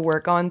really had to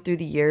work on through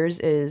the years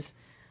is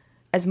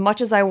as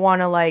much as I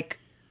want to like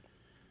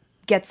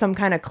get some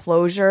kind of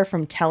closure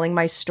from telling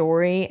my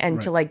story and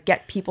to like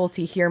get people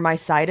to hear my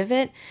side of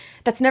it,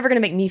 that's never going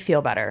to make me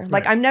feel better.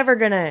 Like I'm never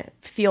going to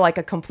feel like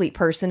a complete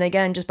person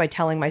again just by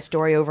telling my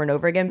story over and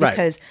over again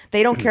because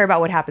they don't care about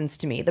what happens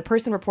to me. The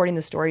person reporting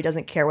the story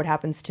doesn't care what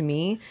happens to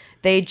me.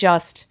 They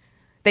just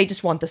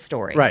want the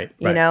story. Right.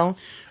 You know?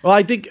 Well,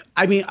 I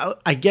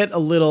get a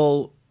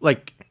little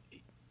like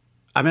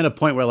I'm at a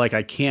point where like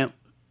I can't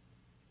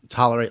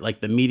tolerate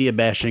like the media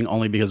bashing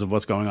only because of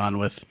what's going on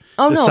with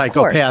the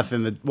psychopath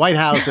in the White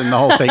House and the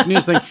whole fake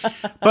news thing.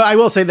 But I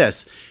will say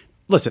this.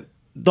 Listen,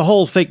 the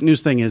whole fake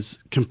news thing is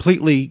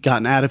completely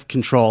gotten out of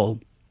control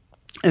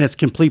and it's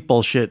complete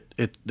bullshit.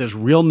 There's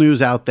real news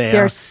out there.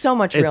 There's so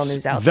much real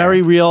news out there.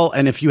 Very real.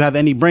 And if you have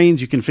any brains,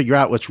 you can figure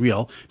out what's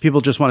real.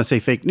 People just want to say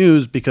fake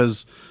news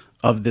because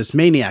of this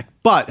maniac.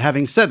 But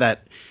having said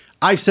that,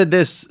 I've said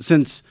this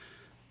since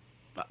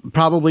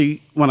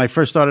probably when I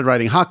first started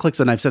writing Hot Clicks,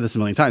 and I've said this a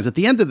million times. At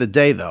the end of the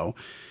day, though,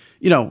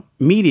 you know,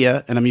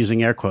 media, and I'm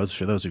using air quotes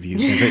for those of you,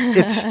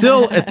 it's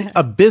still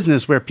a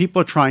business where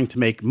people are trying to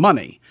make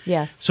money.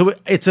 Yes. So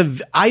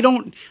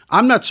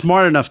I'm not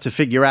smart enough to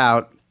figure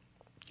out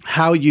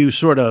how you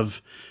sort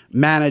of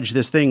manage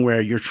this thing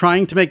where you're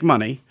trying to make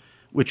money,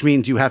 which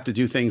means you have to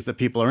do things that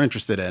people are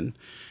interested in,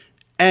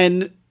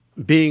 and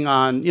being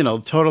on, you know,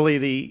 totally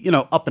the, you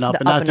know, up and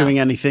not doing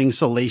anything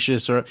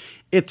salacious, or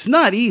it's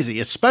not easy,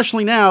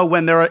 especially now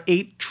when there are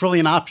 8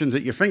 trillion options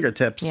at your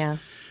fingertips. Yeah.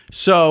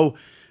 So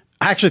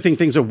I actually think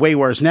things are way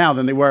worse now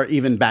than they were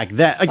even back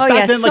then. Like,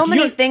 back then, so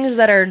many things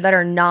that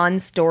are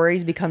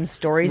non-stories become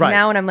stories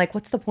now, and I'm like,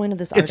 what's the point of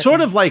this article? It's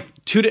sort of like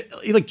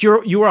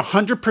you were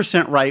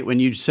 100% right when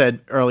you said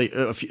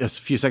a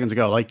few seconds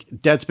ago, like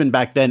Deadspin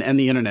back then and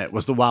the internet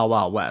was the Wild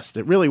Wild West.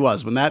 It really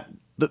was when the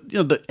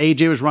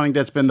AJ was running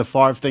Deadspin, the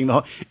Favre thing,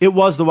 it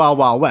was the Wild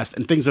Wild West,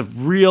 and things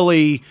have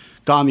really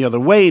gone the other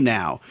way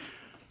now.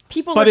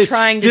 People are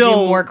trying to do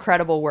more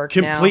credible work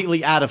now.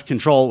 Completely out of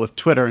control with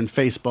Twitter and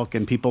Facebook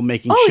and people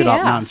making shit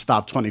up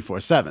nonstop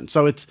 24/7.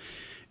 So it's,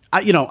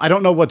 I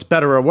don't know what's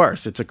better or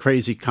worse. It's a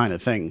crazy kind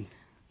of thing.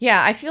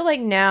 Yeah, I feel like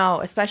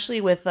now,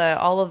 especially with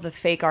all of the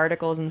fake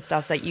articles and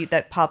stuff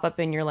that pop up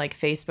in your like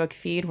Facebook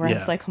feed, where I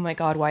was like, oh my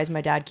God, why does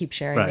my dad keep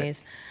sharing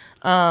these?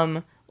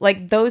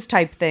 like those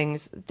type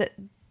things that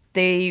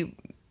they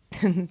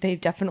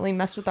definitely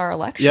mess with our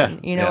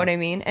election. You know what I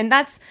mean? And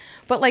that's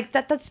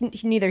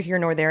neither here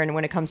nor there. And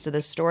when it comes to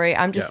this story,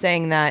 I'm just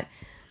saying that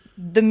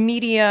the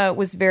media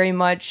was very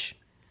much,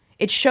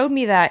 it showed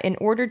me that in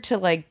order to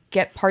like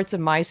get parts of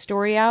my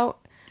story out,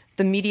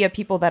 the media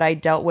people that I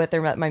dealt with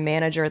or that my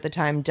manager at the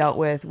time dealt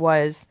with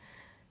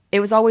it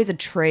was always a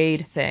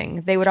trade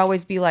thing. They would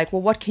always be like,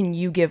 well, what can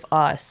you give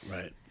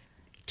us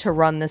to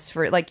run this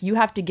for? Like, you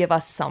have to give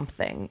us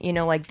something, you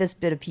know, like this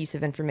bit of piece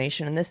of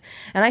information and this.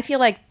 And I feel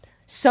like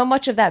so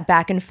much of that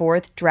back and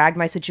forth dragged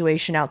my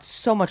situation out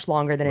so much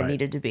longer than it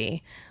needed to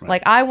be.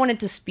 Like, I wanted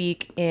to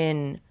speak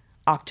in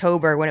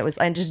October when it was,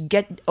 and just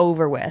get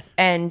over with.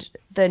 And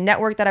the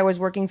network that I was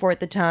working for at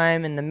the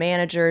time and the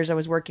managers I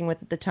was working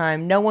with at the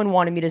time, no one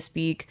wanted me to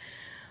speak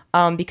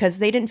because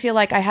they didn't feel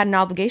like I had an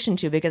obligation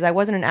to, because I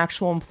wasn't an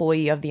actual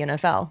employee of the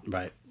NFL.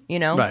 Right. You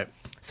know? Right.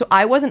 So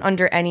I wasn't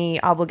under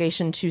any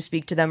obligation to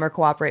speak to them or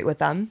cooperate with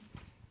them,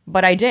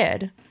 but I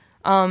did.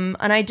 And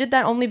I did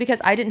that only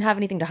because I didn't have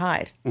anything to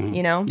hide,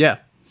 you know? Yeah.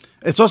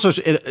 It's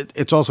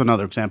also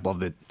another example of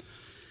the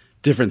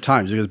different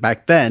times, because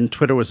back then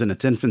Twitter was in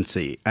its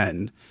infancy,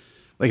 and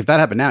like if that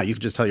happened now, you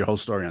could just tell your whole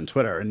story on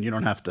Twitter and you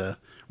don't have to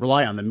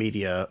rely on the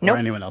media or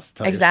anyone else to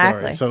tell your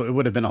story. So it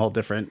would have been a whole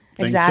different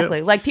thing too.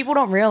 Like, people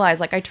don't realize,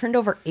 like, I turned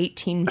over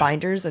 18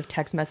 binders of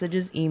text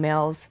messages,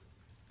 emails,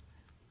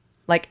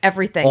 like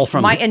everything.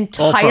 My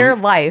entire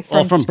life.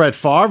 All from Brett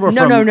Favre? Or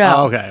no.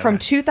 Oh, okay. From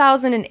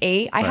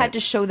 2008, I had to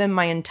show them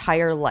my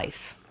entire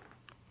life.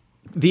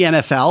 The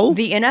NFL?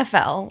 The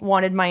NFL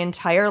wanted my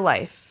entire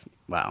life.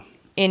 Wow.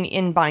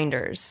 In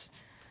binders.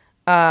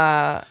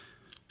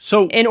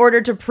 So in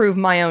order to prove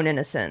my own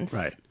innocence.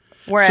 Right.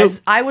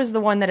 Whereas I was the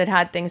one that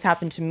had things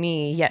happen to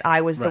me, yet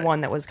I was the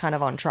one that was kind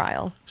of on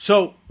trial.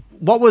 So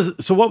what was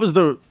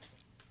the,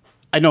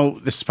 I know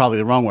this is probably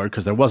the wrong word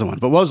because there wasn't one,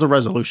 but what was the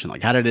resolution?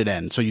 Like, how did it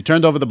end? So you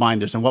turned over the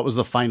binders, and what was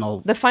the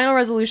final? The final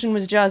resolution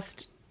was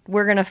just,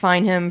 we're going to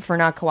fine him for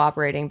not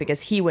cooperating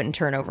because he wouldn't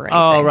turn over anything.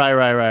 Oh,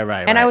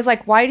 right. And I was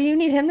like, why do you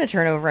need him to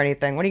turn over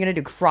anything? What are you going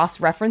to do,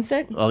 cross-reference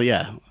it? Oh,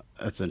 yeah.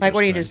 That's interesting. Like,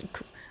 what do you just...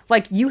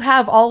 Like, you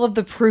have all of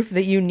the proof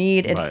that you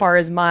need as far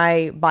as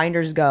my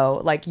binders go.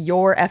 Like,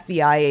 your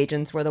FBI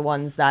agents were the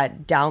ones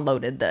that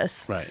downloaded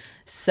this. Right.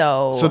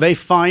 So they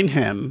fine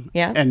him.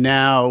 Yeah. And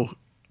now,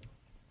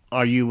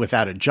 are you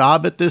without a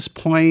job at this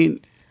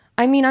point?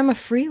 I mean, I'm a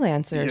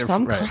freelancer, so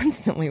I'm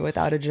constantly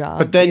without a job.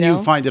 But then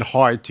you find it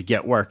hard to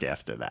get work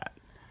after that.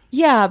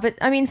 Yeah, but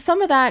I mean,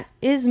 some of that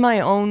is my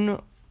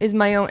own,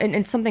 and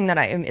it's something that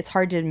it's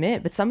hard to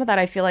admit, but some of that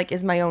I feel like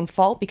is my own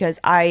fault, because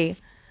I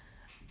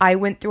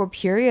went through a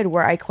period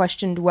where I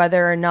questioned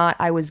whether or not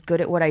I was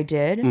good at what I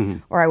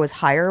did or I was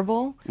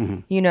hireable.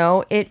 You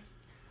know,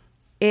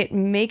 it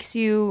makes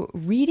you,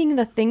 reading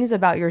the things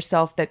about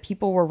yourself that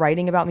people were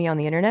writing about me on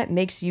the internet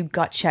makes you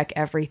gut check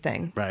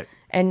everything. Right.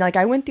 And like,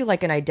 I went through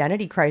like an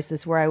identity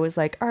crisis where I was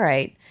like, all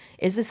right,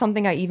 is this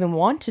something I even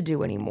want to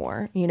do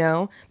anymore? You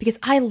know, because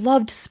I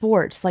loved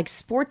sports. Like,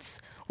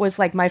 sports was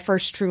like my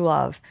first true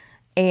love.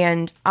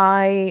 And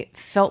I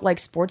felt like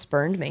sports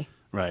burned me.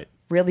 Right.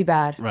 Really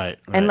bad. Right.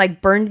 And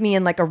like burned me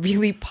in like a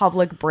really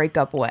public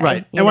breakup way.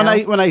 Right. And when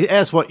I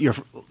asked what you're,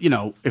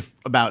 if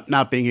about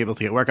not being able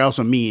to get work, I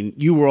also mean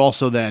you were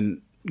also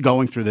then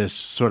going through this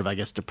sort of, I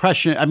guess,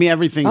 depression. I mean,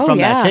 everything from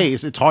that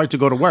case, it's hard to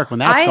go to work when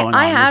that's going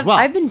on as well.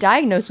 I've been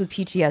diagnosed with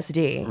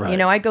PTSD. Right. You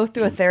know, I go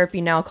through a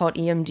therapy now called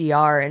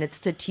EMDR, and it's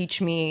to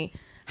teach me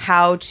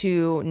how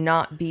to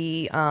not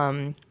be,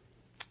 I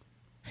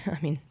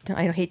mean,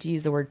 I hate to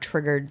use the word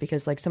triggered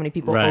because like so many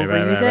people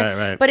overuse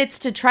it, but it's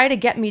to try to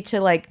get me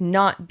to like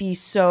not be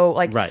so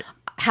like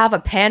have a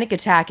panic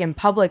attack in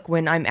public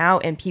when I'm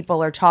out and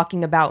people are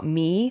talking about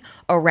me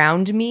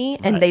around me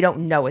and they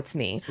don't know it's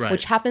me,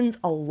 which happens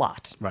a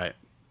lot. Right.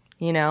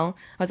 You know,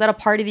 I was at a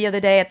party the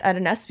other day at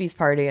an ESPYs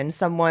party, and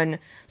someone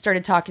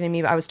started talking to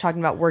me. I was talking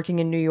about working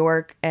in New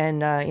York and,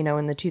 you know,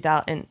 in the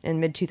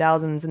mid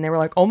 2000s. And they were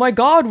like, oh my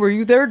God, were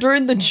you there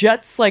during the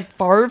Jets, like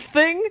Favre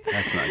thing?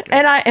 That's not good.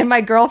 And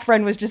my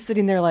girlfriend was just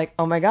sitting there like,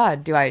 oh my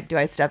God, do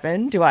I step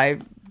in?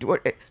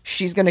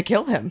 She's going to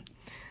kill him,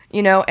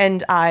 you know?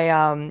 And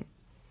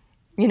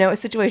you know,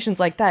 situations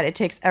like that, it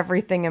takes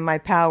everything in my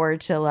power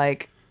to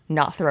like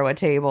not throw a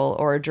table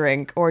or a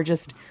drink or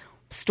just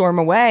storm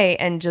away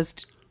and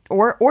just,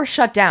 or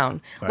shut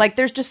down. Right. Like,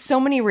 there's just so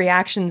many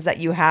reactions that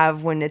you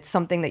have when it's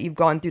something that you've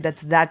gone through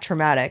that's that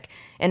traumatic.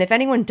 And if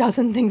anyone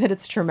doesn't think that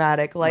it's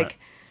traumatic, like,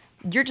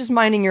 you're just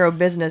minding your own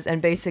business and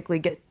basically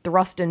get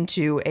thrust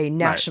into a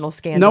national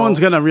scandal. No one's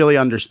going to really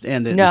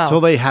understand it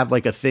until they have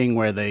like a thing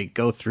where they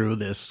go through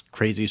this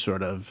crazy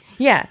sort of...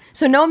 Yeah.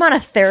 So no amount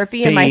of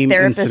therapy and my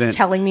therapist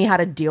telling me how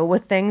to deal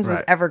with things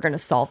was ever going to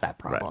solve that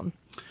problem.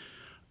 Right.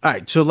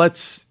 All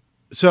right.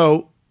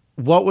 So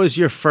what was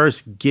your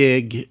first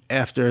gig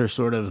after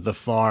sort of the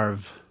Favre?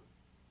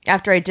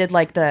 After I did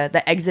like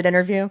the exit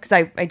interview, because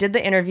I did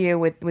the interview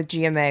with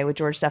GMA with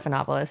George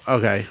Stephanopoulos.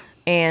 Okay.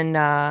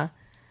 And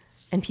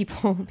and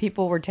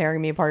people were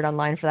tearing me apart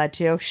online for that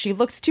too. She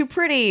looks too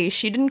pretty.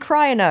 She didn't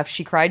cry enough.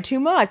 She cried too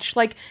much.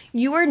 Like,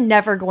 you are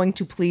never going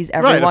to please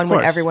everyone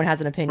when everyone has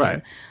an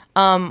opinion.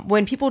 Right.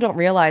 When people don't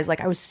realize,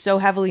 like, I was so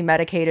heavily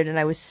medicated and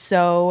I was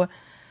so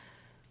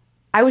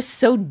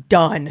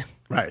done.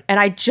 Right. And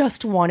I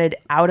just wanted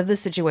out of the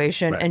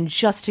situation and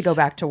just to go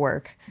back to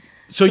work.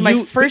 So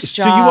my first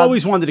job. So you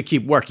always wanted to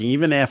keep working,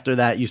 even after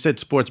that. You said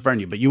sports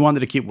burned you, but you wanted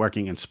to keep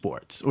working in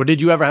sports. Or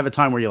did you ever have a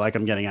time where you're like,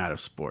 I'm getting out of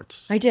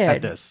sports? I did.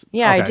 At this.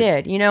 Yeah, Okay.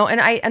 I did.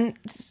 And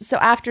so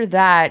after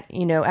that,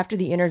 after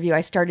the interview, I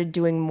started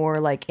doing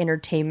more like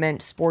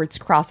entertainment, sports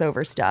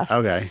crossover stuff.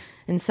 Okay.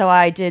 And so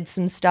I did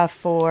some stuff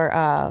for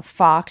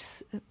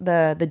Fox,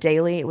 the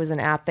Daily. It was an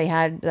app they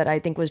had that I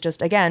think was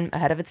just, again,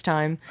 ahead of its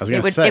time. I was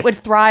gonna say. It would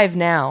thrive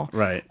now.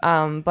 Right.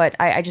 But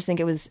I just think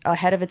it was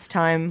ahead of its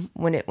time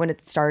when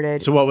it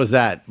started. So what was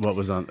that? What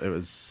was on? It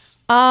was.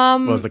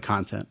 What was the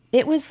content?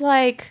 It was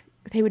like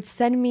they would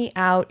send me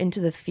out into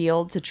the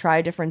field to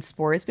try different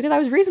sports because I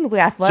was reasonably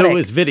athletic. So it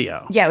was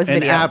video. Yeah, it was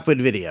video. An app with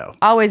video.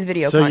 Always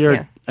video So content.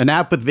 you're an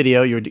app with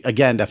video. You're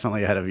again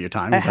definitely ahead of your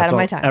time. Ahead That's of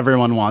my all time.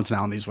 Everyone wants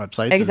now on these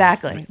websites.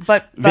 Exactly. Is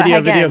But video,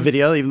 again,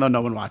 video, even though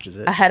no one watches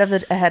it. ahead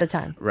of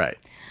time. Right.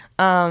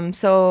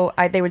 So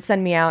they would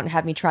send me out and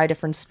have me try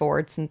different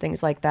sports and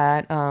things like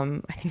that.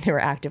 I think they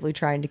were actively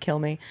trying to kill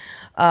me.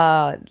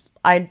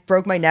 I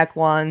broke my neck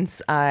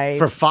once.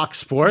 For Fox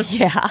Sports?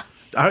 Yeah.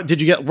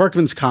 Did you get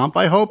workman's comp,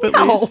 I hope, at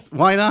No. least?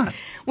 Why not?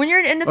 When you're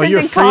an you're a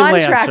independent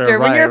freelancer, contractor,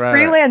 when right, you're a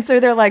right, right.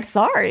 freelancer, they're like,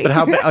 sorry. But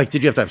how bad? Like,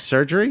 did you have to have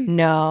surgery?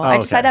 No, Oh, I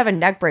just had okay. to have a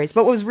neck brace.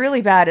 But what was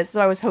really bad is, so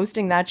I was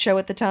hosting that show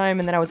at the time,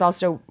 and then I was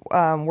also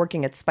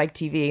working at Spike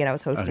TV, and I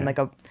was hosting like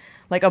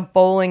a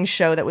bowling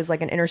show that was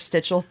like an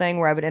interstitial thing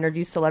where I would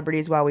interview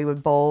celebrities while we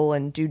would bowl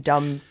and do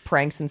dumb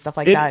pranks and stuff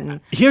like that. And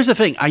Here's the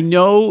thing. I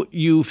know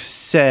you've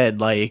said,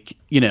 like,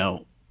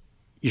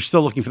 you're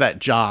still looking for that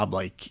job,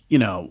 like,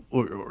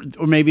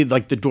 or maybe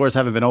like the doors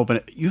haven't been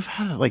open. You've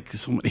had like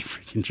so many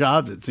freaking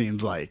jobs, it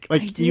seems like.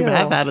 Like, do. you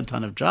have had a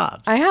ton of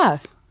jobs. I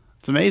have.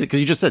 It's amazing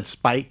because you just said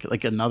Spike,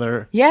 like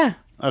another. Yeah.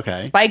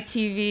 Okay. Spike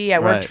TV. I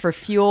worked Right. for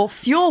Fuel.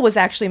 Fuel was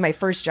actually my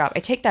first job. I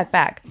take that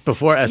back.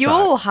 Before SI.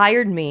 Fuel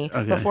hired me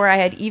Okay. before I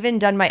had even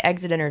done my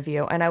exit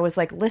interview. And I was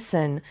like,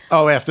 listen,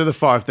 Oh, after the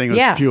Favre thing, it was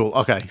Yeah. Fuel.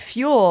 Okay.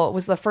 Fuel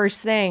was the first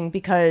thing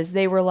because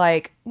they were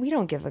like, we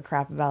don't give a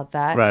crap about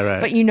that. Right,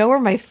 right. But you know where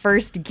my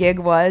first gig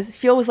was?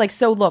 Fuel was like,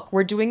 so look,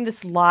 we're doing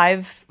this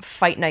live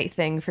fight night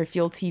thing for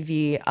Fuel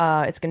TV.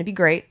 It's going to be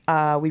great.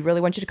 We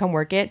really want you to come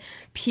work it.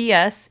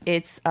 P.S.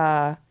 It's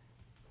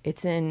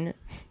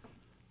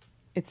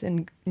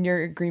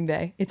near Green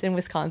Bay. It's in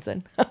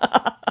Wisconsin.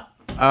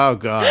 Oh,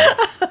 God.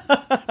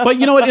 But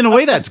you know what? In a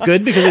way, that's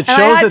good because it shows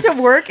And I had that.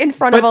 to work in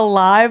front of but- a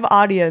live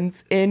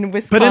audience in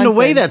Wisconsin. But in a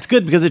way, that's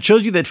good because it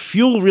shows you that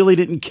Fuel really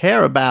didn't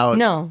care about.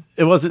 No.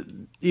 It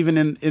wasn't even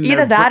in either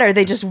their, that or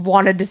they just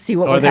wanted to see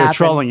what Or would they were happen.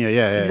 trolling you,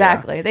 yeah,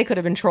 Exactly. They could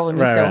have been trolling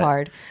me Right, so right.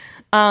 hard.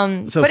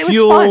 So but it was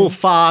Fuel, fun.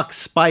 Fox,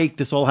 Spike,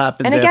 this all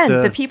happened. And again,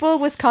 after, the people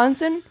of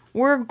Wisconsin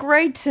were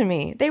great to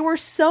me. They were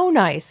so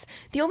nice.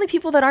 The only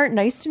people that aren't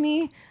nice to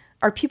me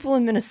are people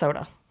in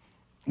Minnesota.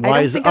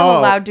 I don't think I'm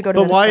allowed to go to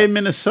but Minnesota. why in 'Cause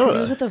Minnesota? he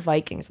was with the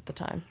Vikings at the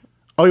time.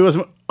 Oh, he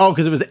wasn't. Oh,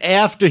 because it was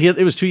after it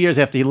was 2 years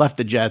after he left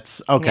the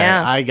Jets. Okay,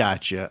 Yeah. I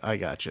got you.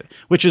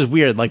 Which is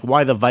weird. Like,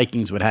 why the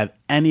Vikings would have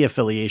any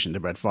affiliation to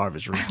Brett Favre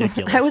is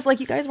ridiculous. I was like,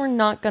 you guys were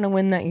not going to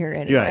win that year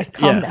anyway. You're right.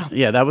 Calm yeah, down.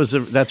 yeah.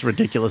 That's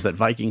ridiculous that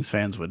Vikings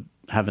fans would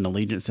have an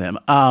allegiance to him.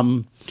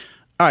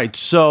 All right,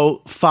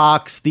 so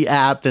Fox, the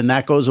app, then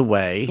that goes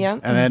away. Yeah.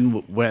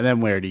 And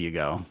then where do you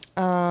go?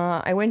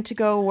 I went to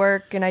go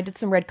work and I did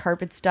some red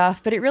carpet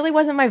stuff, but it really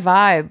wasn't my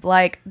vibe.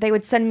 Like, they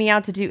would send me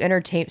out to do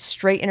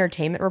straight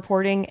entertainment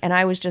reporting, and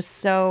I was just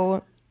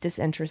so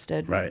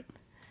disinterested. Right.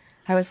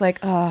 I was like,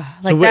 oh,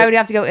 So I would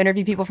have to go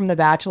interview people from The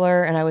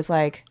Bachelor, and I was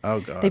like,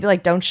 Oh, God. They'd be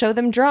like, don't show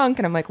them drunk,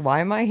 and I'm like,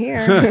 why am I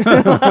here?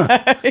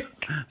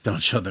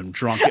 Don't show them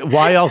drunk.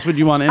 Why else would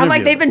you want to interview I'm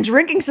like, they've them? been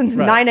drinking since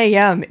Right. 9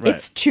 a.m. Right.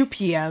 It's 2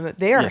 p.m.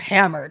 They are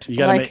hammered. You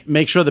got to like,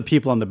 make sure the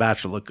people on The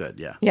Bachelor look good.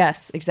 Yeah.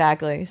 yes,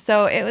 exactly.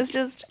 So it was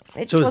just.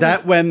 So is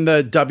that when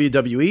the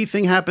WWE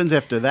thing happens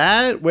after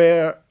that?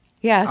 Where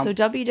Yeah. So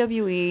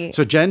WWE.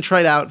 so Jen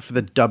tried out for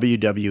the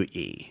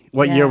WWE.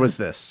 What Yeah. year was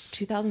this?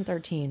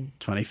 2013.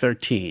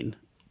 2013.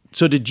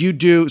 So did you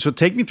do? So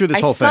take me through this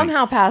I whole thing.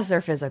 somehow passed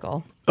their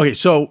physical. Okay,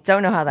 so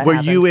Don't know how that were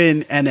you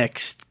happened. in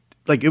NXT?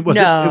 Like it was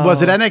No.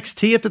 was it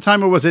NXT at the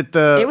time or was it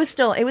the? It was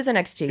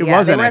NXT. It yeah,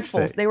 was they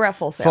NXT. They were at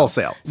Full Sail. Full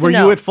Sail. So were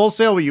no. you at Full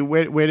Sail? Were you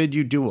where did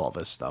you do all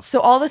this stuff? So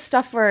all this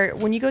stuff where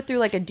when you go through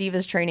like a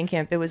Divas training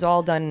camp, it was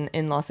all done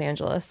in Los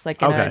Angeles,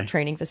 like in Okay. a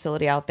training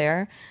facility out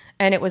there,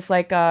 and it was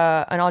like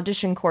an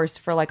audition course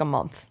for like a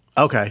month.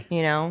 Okay,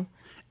 You know,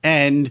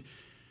 and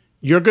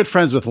you're good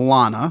friends with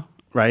Lana,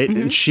 right?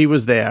 Mm-hmm. And she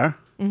was there.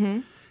 Mm-hmm.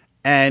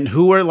 And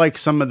who are like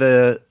some of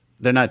the?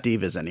 They're not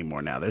divas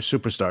anymore now. They're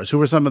superstars.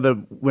 Who are some of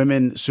the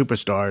women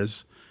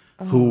superstars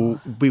who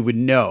we would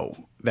know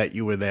that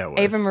you were there with?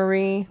 Ava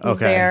Marie was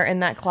Okay. there in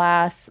that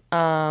class.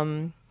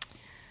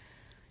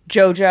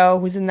 JoJo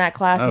was in that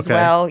class as Okay.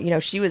 well. You know,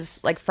 she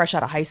was like fresh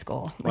out of high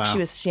school. Like Wow.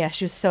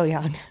 she was so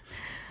young.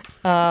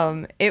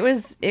 It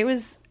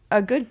was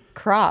a good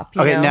crop.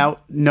 You Okay, know? now,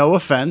 no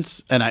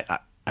offense, and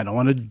I don't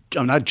want to.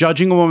 I'm not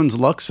judging a woman's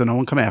looks, so no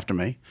one come after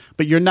me.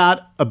 But you're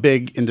not a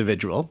big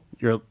individual.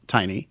 You're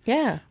tiny.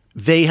 Yeah.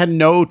 They had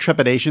no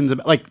trepidations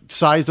about, like,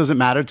 size doesn't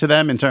matter to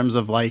them in terms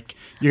of, like,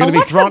 you're going to be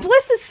Alexa thrown.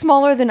 Bliss is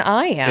smaller than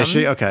I am. Is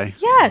she? Okay.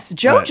 Yes,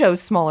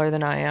 JoJo's smaller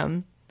than I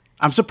am.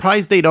 I'm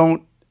surprised they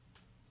don't.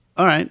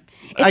 All right.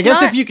 I It's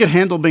guess not- if you could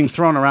handle being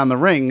thrown around the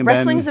ring,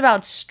 Wrestling's then,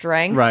 about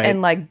strength Right.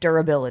 and like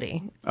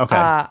durability. Okay.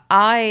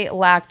 I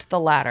lacked the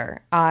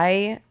latter.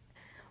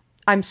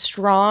 I'm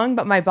strong,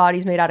 but my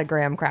body's made out of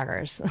graham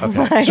crackers. Okay.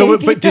 Like, So,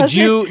 but it did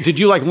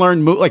you like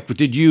learn like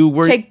did you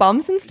were take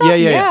bumps and stuff?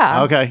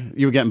 yeah. Okay.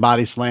 You were getting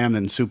body slammed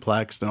and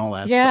suplexed and all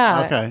that.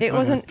 Yeah. Stuff. Okay.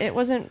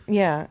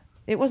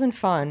 It wasn't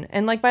fun.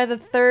 And like by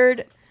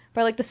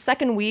like the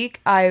second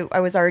week, I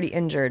was already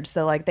injured.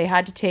 So like they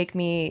had to take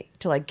me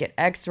to like get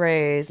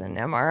x-rays and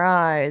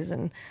MRIs,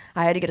 and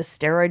I had to get a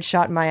steroid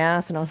shot in my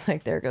ass, and I was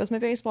like, there goes my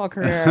baseball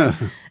career.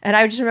 And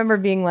I just remember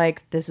being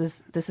like, this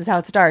is how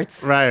it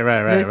starts. Right.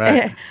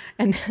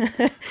 And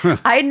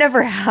I had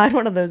never had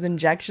one of those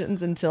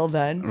injections until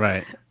then.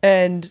 Right.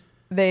 And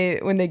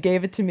when they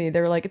gave it to me,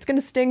 they were like, it's going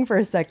to sting for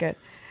a second.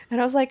 And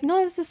I was like,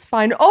 no, this is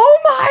fine. Oh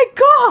my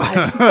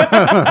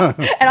God.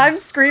 And I'm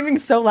screaming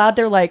so loud.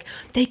 They're like,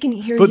 they can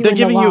hear But you they're in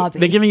giving the you lobby.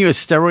 they're giving you a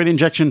steroid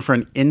injection for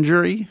an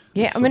injury.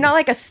 Yeah, I mean, not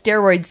like a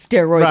steroid,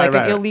 Right, like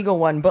right. an illegal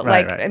one, but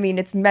Right, like, right. I mean,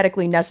 it's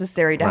medically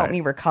necessary to help Right.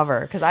 me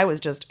recover because I was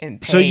just in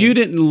pain. So you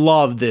didn't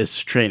love this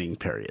training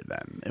period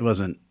then? It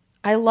wasn't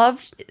I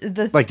loved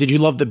the like,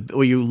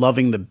 were you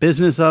loving the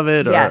business of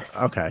it? Or, yes.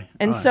 Okay.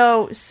 And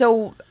All right.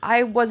 so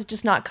I was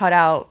just not cut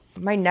out.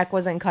 My neck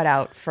wasn't cut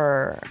out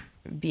for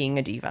being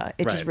a diva.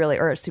 It just Right. really,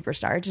 or a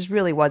superstar. It just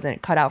really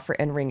wasn't cut out for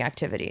in-ring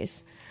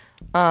activities.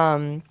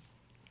 I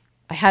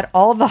had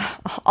all the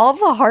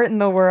heart in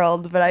the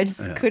world, but I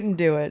just couldn't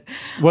do it.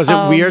 Was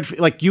it weird?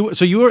 Like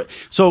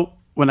so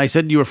when I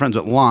said you were friends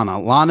with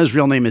Lana's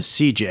real name is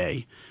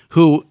CJ,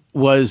 who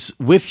was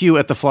with you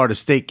at the Florida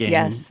State game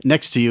Yes.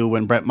 next to you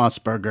when Brett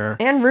Musburger.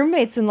 And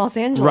roommates in Los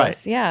Angeles.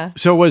 Right. Yeah.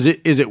 So is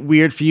it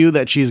weird for you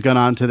that she's gone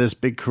on to this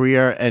big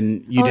career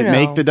and you Oh, didn't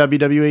no. make the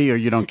WWE, or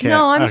you don't care?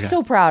 No, I'm Okay.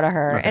 so proud of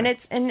her. Okay.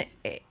 And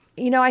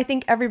you know, I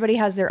think everybody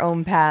has their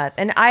own path.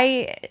 And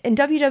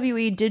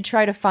WWE did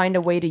try to find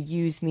a way to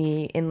use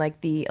me in like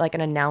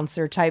an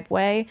announcer type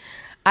way.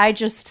 I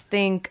just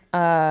think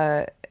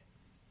I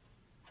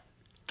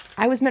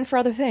was meant for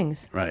other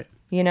things, Right.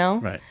 you know?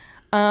 Right.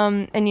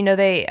 And you know,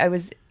 I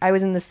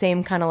was in the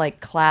same kind of like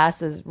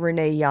class as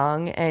Renee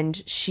Young,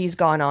 and she's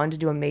gone on to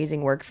do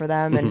amazing work for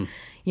them. And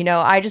you know,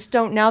 I just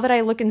don't, now that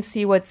I look and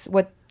see what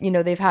you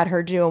know they've had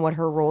her do and what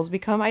her roles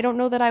become, I don't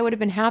know that I would have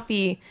been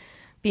happy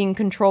being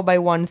controlled by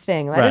one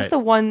thing. That is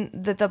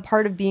Right. the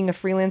part of being a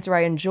freelancer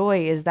I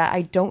enjoy, is that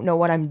I don't know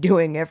what I'm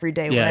doing every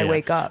day when I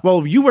wake up.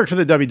 Well, you work for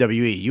the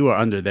WWE. You are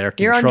under their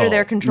control. You're under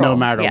their control, no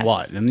matter yes.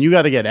 what, and you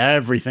got to get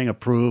everything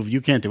approved.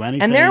 You can't do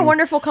anything. And they're a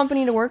wonderful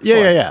company to work for.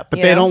 Yeah. But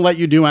you they know? don't let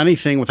you do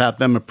anything without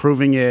them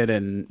approving it,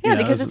 and Yeah,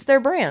 because it's their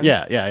brand.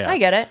 Yeah. I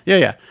get it.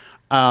 Yeah.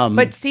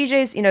 But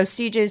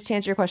CJ's, to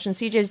answer your question,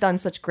 CJ's done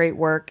such great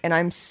work, and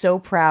I'm so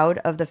proud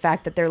of the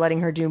fact that they're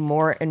letting her do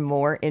more and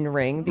more in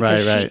ring,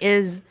 because Right. she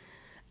is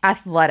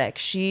athletic.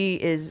 She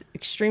is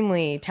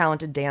extremely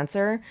talented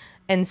dancer,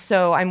 and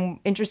so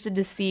I'm interested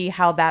to see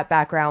how that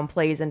background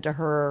plays into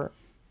her,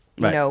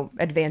 you Right. know,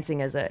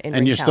 advancing as a in-ring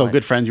And you're still talent.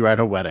 good friends. You were at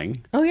her wedding.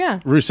 Oh yeah,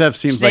 Rusev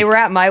seems they like. were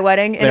at my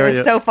wedding, and They it were-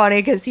 was so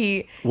funny because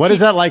What is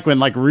that like when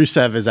like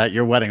Rusev is at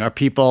your wedding? Are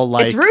people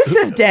like it's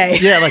Rusev Day.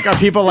 Yeah, like are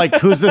people like,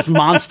 who's this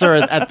monster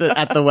at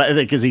the wedding?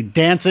 Like, is he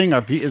dancing?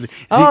 Or is he,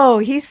 Oh,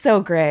 he's so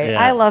great.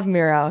 Yeah. I love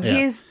Miro.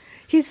 Yeah.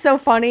 He's so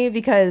funny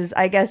because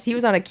I guess he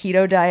was on a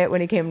keto diet when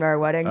he came to our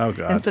wedding. Oh,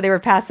 God. And so they were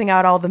passing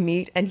out all the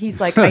meat, and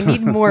he's like, I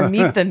need more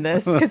meat than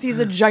this, because he's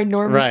a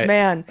ginormous Right,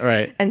 man.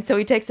 right. And so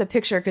he takes a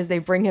picture because they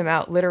bring him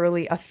out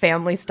literally a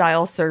family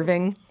style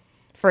serving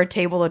for a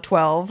table of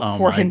 12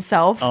 for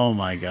himself. Oh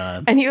my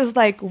God. And he was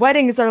like,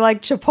 weddings are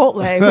like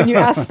Chipotle. When you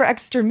ask for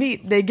extra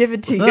meat, they give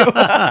it to you.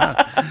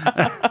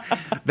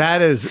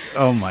 That is,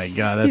 oh my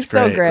God, that's He's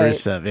so great.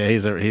 Rusev,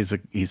 yeah,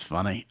 he's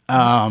funny.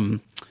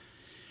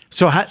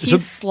 So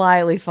He's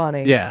slyly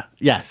funny. yeah,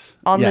 yes,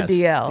 On the yes,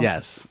 DL.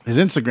 yes. His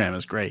Instagram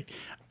is great.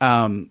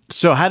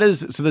 So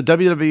the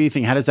WWE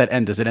thing, how does that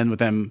end? Does it end with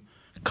them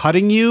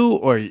cutting you,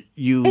 or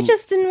you? It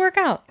just didn't work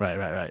out.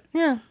 right.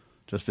 Yeah.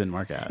 Just didn't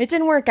work out. It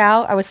didn't work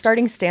out. I was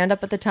starting stand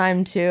up at the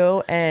time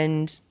too,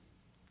 and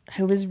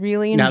I was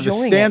really Now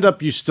enjoying the stand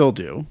up you still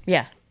do. it.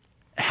 Yeah.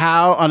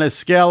 How, on a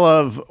scale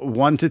of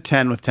 1 to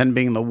 10, with 10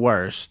 being the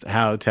worst,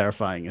 how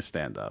terrifying is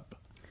stand up?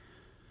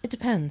 It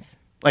depends.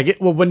 Like,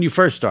 when you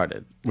first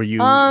started, were you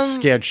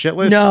scared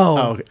shitless? No.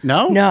 Oh, okay.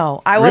 No?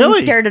 No, I wasn't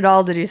Really? scared at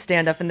all to do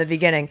stand up in the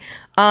beginning.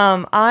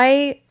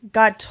 I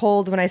got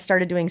told when I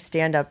started doing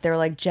stand up, they were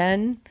like,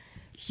 Jen,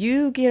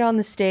 you get on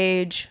the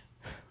stage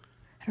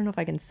I don't know if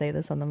I can say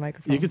this on the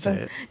microphone. You could say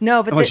it.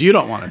 No, but unless you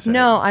don't want to say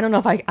no, it. I don't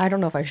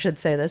know if I should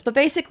say this. But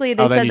basically,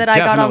 they then said you that I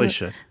got on. definitely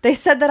should. They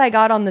said that I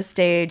got on the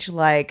stage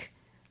like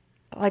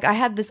I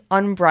had this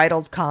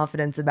unbridled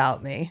confidence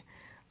about me.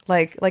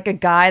 Like a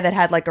guy that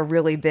had like a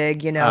really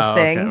big, thing.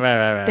 Okay.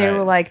 Right. They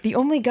were like, the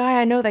only guy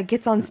I know that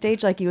gets on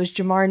stage like you is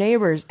Jamar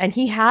Neighbors, and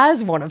he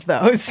has one of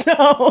those.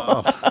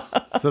 So,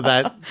 So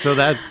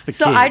that's the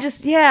so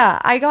key.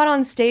 I got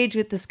on stage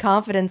with this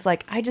confidence,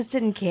 like I just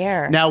didn't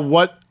care. Now,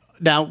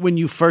 when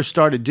you first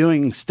started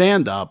doing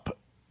stand-up,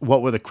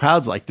 what were the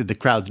crowds like? Did the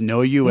crowds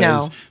know you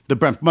as the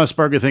Brent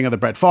Musburger thing or the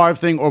Brett Favre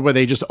thing, or were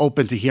they just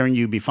open to hearing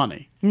you be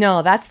funny?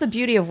 No, that's the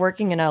beauty of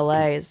working in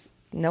LA is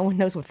no one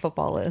knows what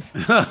football is.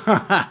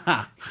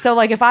 So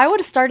like if I would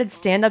have started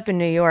stand-up in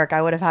New York,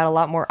 I would have had a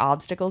lot more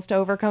obstacles to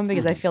overcome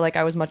because I feel like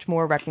I was much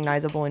more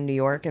recognizable in New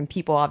York, and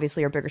people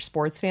obviously are bigger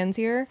sports fans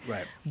here.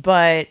 Right.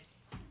 But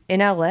in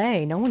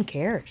LA, no one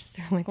cares.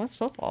 They're like, what's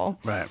football?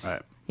 Right.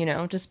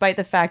 Despite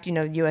the fact,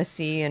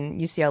 USC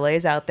and UCLA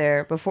is out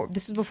there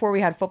this is before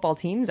we had football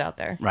teams out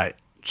there. Right.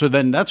 So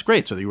then that's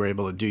great. So you were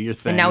able to do your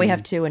thing. And now we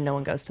have 2 and no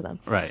one goes to them.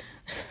 Right.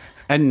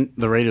 And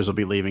the Raiders will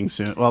be leaving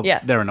soon. Well,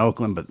 they're in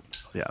Oakland, but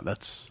yeah,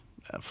 that's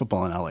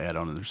football in LA. I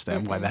don't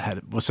understand why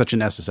that was such a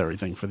necessary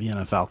thing for the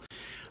NFL.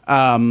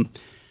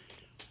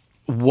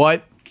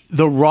 What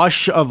the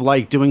rush of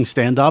like doing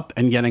stand up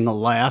and getting a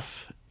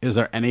laugh, is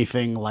there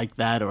anything like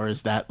that, or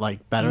is that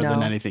like better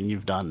than anything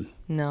you've done?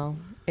 No.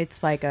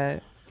 It's like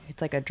a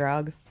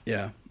drug.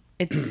 Yeah.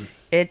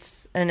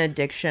 It's an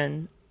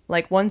addiction.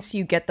 Like once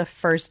you get the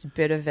first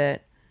bit of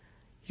it,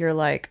 you're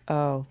like,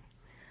 oh,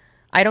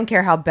 I don't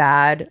care how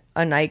bad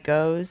a night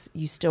goes,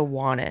 you still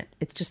want it.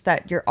 It's just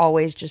that you're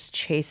always just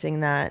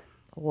chasing that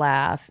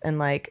laugh and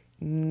like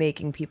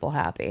making people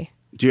happy.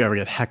 Do you ever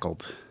get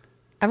heckled?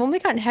 I've only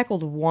gotten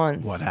heckled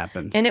once. What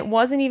happened? And it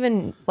wasn't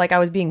even like I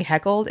was being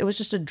heckled. It was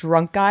just a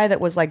drunk guy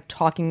that was like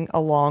talking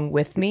along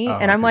with me.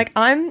 And I'm like,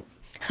 I'm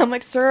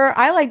like, sir,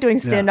 I like doing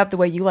stand-up the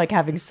way you like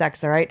having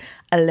sex, all right?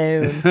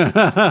 Alone.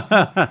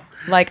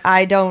 Like,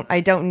 I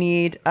don't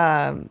need,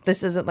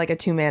 this isn't like a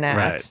 2-man act.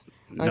 Right.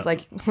 I was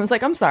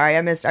like, I'm sorry,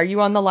 I missed. Are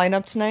you on the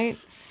lineup tonight?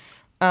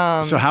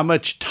 So how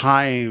much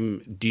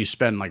time do you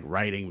spend like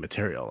writing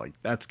material? Like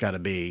that's got to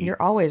be.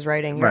 You're always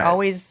writing. You're Right.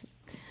 always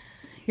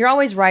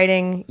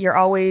writing. You're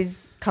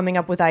always coming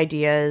up with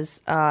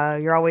ideas.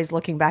 You're always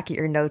looking back at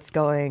your notes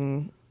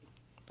going,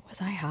 was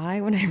I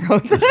high when I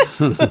wrote this?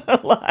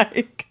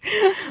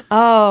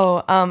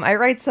 I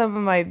write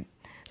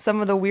some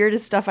of the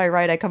weirdest stuff I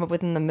write, I come up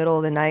with in the middle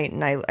of the night,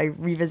 and I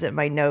revisit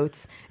my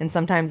notes, and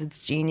sometimes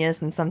it's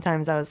genius, and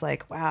sometimes I was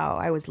like, wow,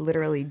 I was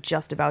literally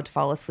just about to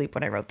fall asleep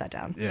when I wrote that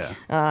down. Yeah.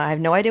 I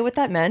have no idea what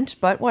that meant,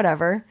 but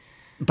whatever.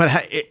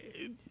 But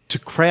to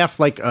craft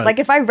like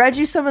if I read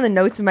you some of the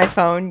notes in my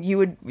phone,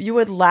 you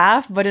would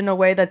laugh, but in a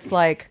way that's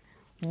like,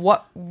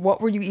 what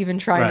were you even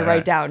trying to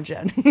write down,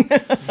 Jen?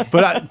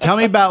 But tell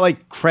me about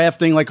like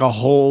crafting like a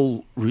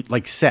whole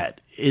like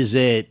set. Is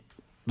it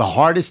the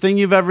hardest thing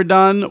you've ever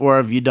done, or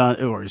have you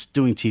done, or is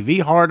doing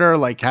TV harder?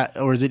 Like,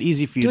 or is it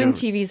easy for you? Doing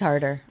TV's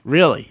harder.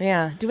 Really?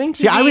 Yeah, doing TV.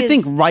 See, I would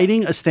think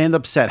writing a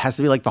stand-up set has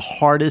to be like the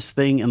hardest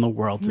thing in the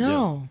world to do.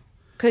 No,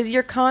 because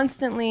you're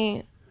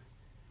constantly.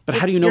 But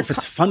how do you know if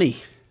it's funny?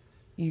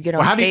 You get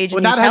on stage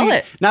and you tell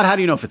it. Not how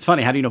do you know if it's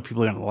funny? How do you know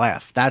people are going to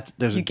laugh?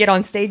 You get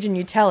on stage and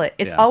you tell it.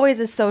 It's always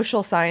a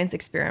social science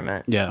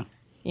experiment. Yeah.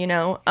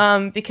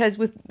 Because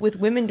with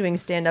women doing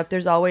stand-up,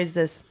 there's always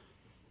this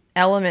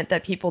element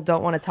that people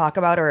don't want to talk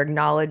about or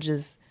acknowledge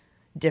is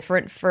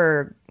different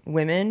for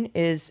women.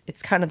 It's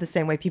kind of the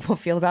same way people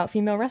feel about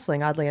female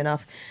wrestling, oddly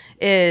enough,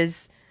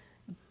 is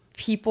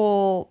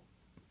people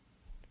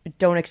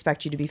don't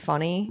expect you to be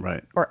funny,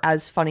 right, or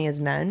as funny as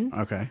men.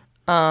 Okay.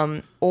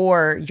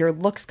 Or your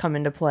looks come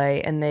into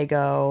play and they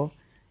go,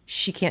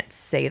 she can't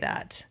say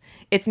that.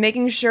 It's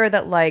making sure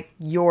that like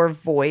your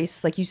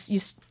voice, like you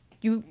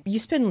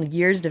spend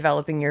years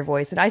developing your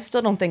voice, and I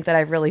still don't think that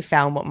I've really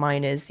found what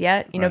mine is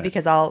yet, right.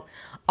 Because I'll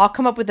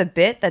come up with a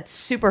bit that's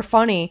super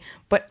funny,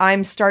 but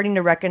I'm starting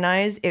to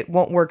recognize it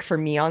won't work for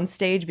me on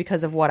stage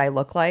because of what I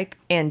look like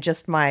and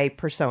just my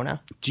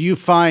persona. Do you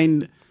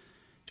find...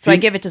 So I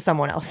give it to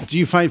someone else. Do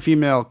you find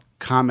female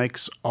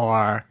comics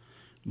are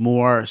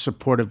more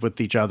supportive with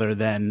each other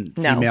than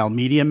female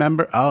media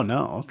member? Oh,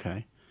 no.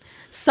 Okay.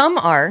 Some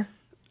are.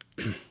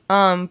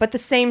 But the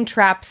same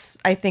traps,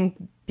 I think,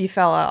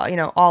 befell,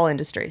 all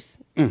industries.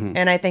 Mm-hmm.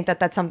 And I think that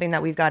that's something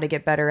that we've got to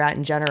get better at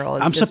in general.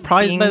 I'm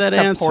surprised by that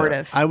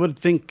answer. I would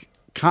think,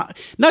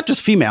 not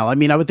just female, I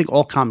would think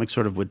all comics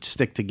sort of would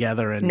stick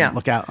together and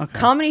look out. Okay.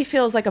 Comedy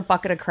feels like a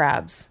bucket of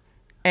crabs.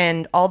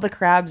 And all the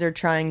crabs are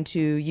trying to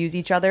use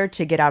each other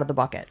to get out of the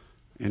bucket.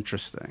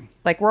 Interesting.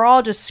 Like we're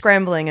all just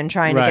scrambling and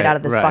trying to get out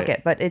of this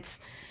bucket, but it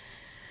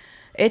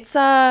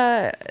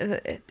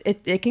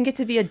can get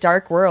to be a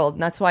dark world,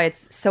 and that's why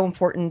it's so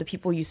important the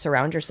people you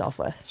surround yourself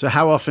with. So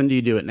how often do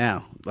you do it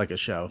now, like a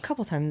show? A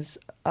couple times,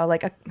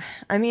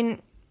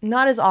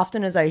 not as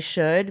often as I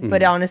should,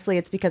 but honestly,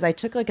 it's because I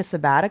took like a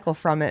sabbatical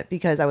from it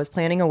because I was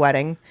planning a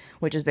wedding,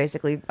 which is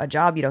basically a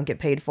job you don't get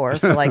paid for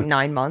like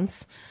 9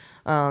 months.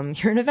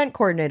 You're an event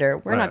coordinator.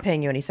 We're not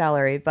paying you any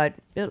salary, but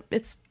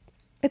it's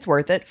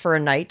worth it for a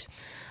night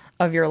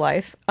of your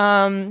life.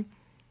 And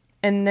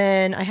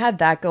then I had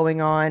that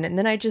going on, and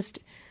then I just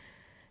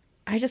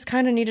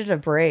kind of needed a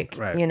break,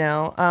 you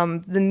know.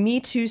 The Me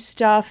Too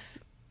stuff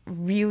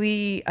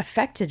really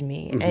affected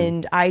me,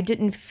 and I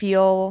didn't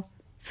feel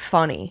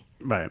funny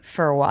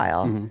for a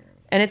while.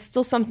 And it's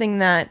still something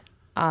that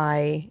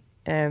I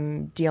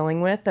am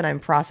dealing with, and I'm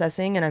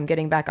processing, and I'm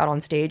getting back out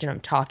on stage and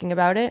I'm talking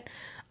about it.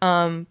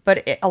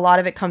 But a lot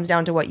of it comes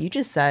down to what you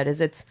just said,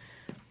 is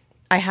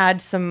I had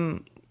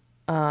some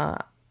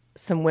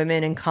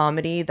women in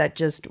comedy that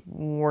just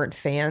weren't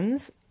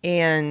fans,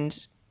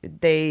 and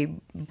they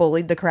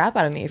bullied the crap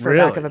out of me, for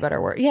lack of a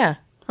better word. Yeah.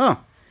 Huh.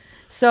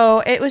 So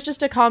it was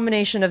just a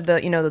combination of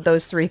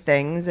those three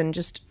things, and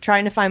just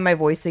trying to find my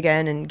voice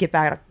again and get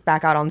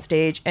back out on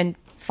stage and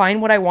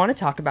find what I want to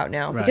talk about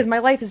now, because my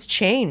life has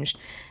changed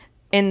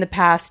in the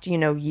past,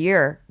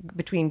 year,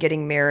 between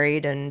getting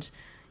married and,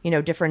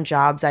 different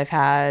jobs I've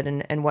had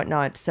and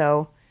whatnot.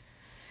 So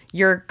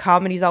your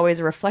comedy's always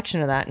a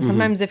reflection of that. And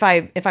sometimes if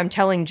I'm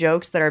telling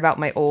jokes that are about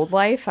my old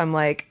life, I'm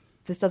like,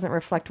 this doesn't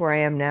reflect where I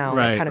am now.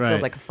 It kind of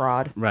feels like a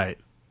fraud. Right.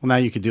 Well, now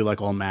you could do like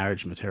all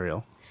marriage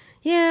material.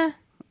 Yeah.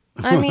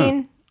 I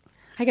mean,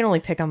 I can only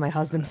pick on my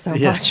husband so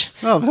much.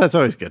 Well, that's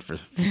always good for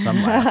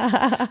some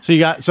laugh.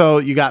 So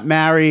you got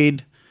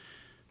married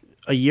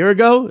a year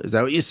ago? Is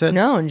that what you said?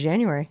 No, in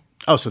January.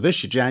 Oh, so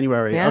this year,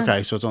 January. Yeah.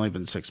 Okay, so it's only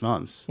been 6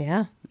 months.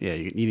 Yeah. Yeah,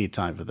 you need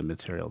time for the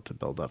material to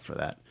build up for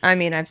that. I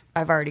mean, I've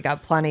already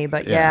got plenty,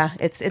 but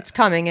it's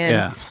coming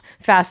in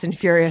fast and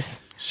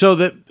furious. So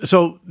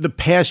the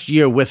past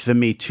year with the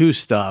Me Too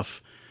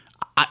stuff,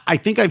 I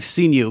think I've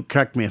seen you,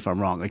 correct me if I'm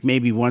wrong, like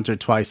maybe once or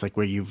twice, like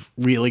where you've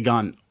really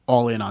gone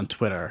all in on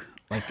Twitter,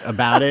 like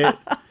about it.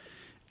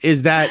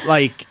 Is that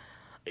like,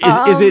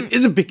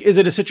 is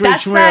it a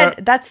situation where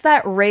that's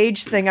that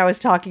rage thing I was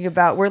talking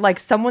about, where like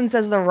someone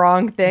says the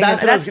wrong thing?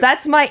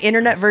 That's my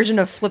internet version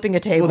of flipping a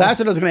table. Well, that's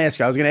what I was going to ask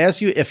you. I was going to ask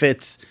you if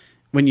it's,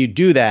 when you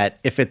do that,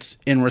 if it's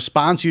in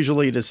response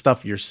usually to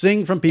stuff you're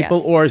seeing from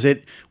people, or is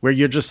it where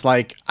you're just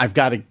like, I've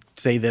got to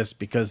say this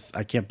because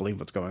I can't believe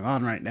what's going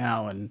on right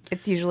now? And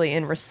it's usually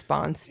in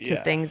response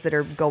to things that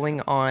are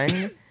going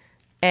on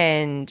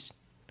and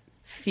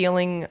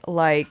feeling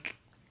like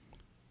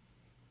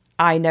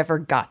I never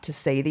got to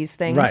say these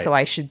things, so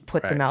I should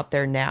put them out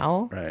there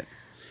now. Right.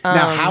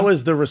 Now, how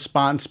has the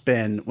response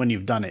been when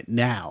you've done it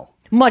now?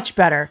 Much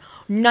better.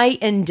 Night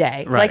and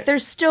day. Right. Like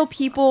there's still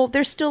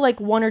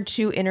like one or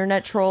two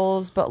internet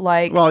trolls, but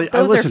like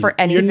those are for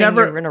anything you're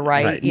going to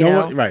write. Right. You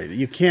know? Right.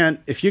 You can't,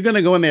 if you're going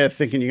to go in there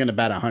thinking you're going to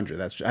bat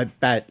 100, I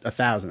bet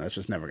 1,000. That's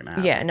just never going to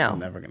happen. Yeah, no.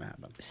 Never going to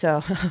happen.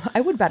 So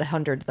I would bet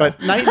 100 though. But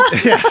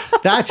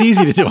that's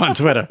easy to do on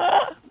Twitter.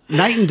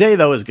 Night and day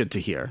though is good to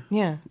hear.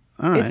 Yeah.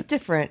 All right. It's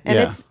different.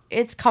 And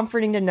it's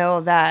comforting to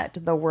know that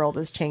the world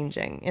is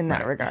changing in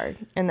that regard,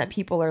 and that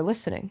people are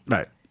listening.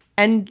 Right.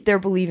 And they're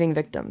believing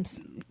victims.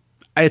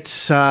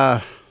 It's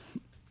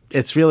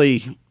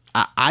really,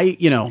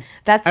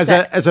 that's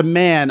as a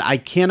man, I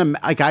can't,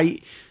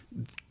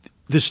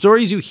 the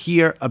stories you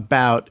hear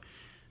about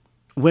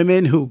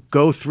women who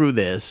go through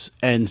this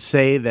and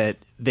say that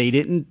they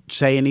didn't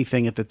say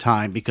anything at the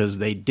time because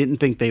they didn't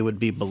think they would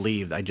be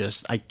believed. I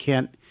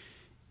can't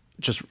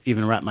just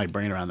even wrap my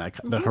brain around that.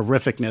 The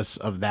horrificness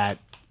of that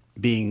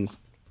being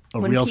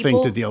real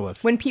thing to deal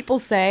with. When people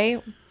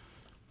say,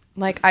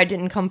 like, I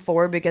didn't come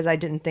forward because I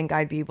didn't think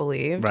I'd be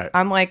believed,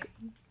 I'm like,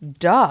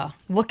 duh,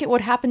 look at what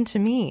happened to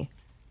me.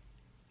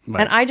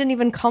 Right. And I didn't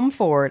even come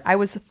forward. I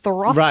was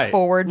thrust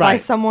forward by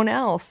someone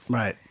else.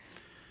 Right.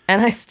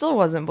 And I still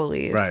wasn't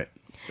believed. Right.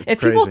 If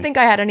people think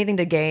I had anything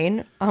to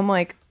gain, I'm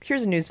like,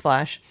 here's a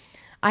newsflash.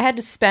 I had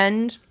to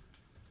spend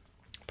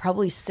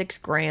probably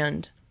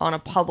 $6,000 on a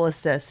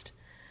publicist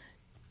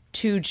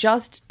to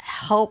just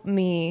help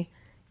me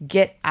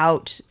get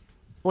out,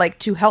 like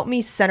to help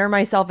me center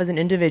myself as an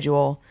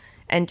individual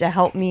and to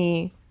help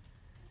me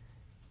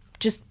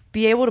just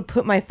be able to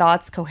put my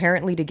thoughts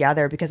coherently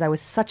together, because I was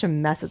such a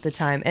mess at the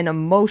time and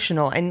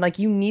emotional, and like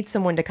you need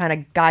someone to kind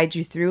of guide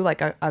you through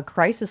like a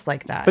crisis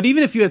like that. But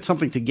even if you had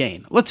something to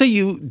gain, let's say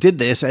you did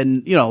this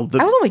and I was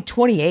only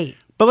 28.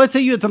 But let's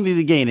say you had something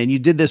to gain and you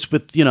did this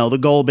with, the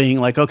goal being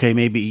like, okay,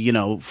 maybe,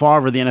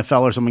 Favre, the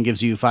NFL, or someone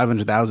gives you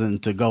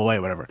 $500,000 to go away,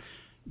 whatever.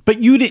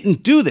 But you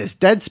didn't do this.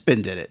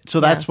 Deadspin did it. So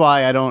that's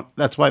why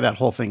that's why that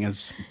whole thing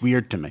is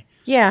weird to me.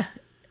 Yeah.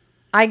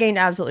 I gained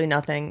absolutely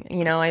nothing.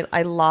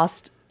 I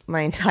lost my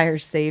entire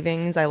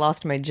savings. I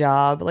lost my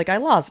job. Like I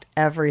lost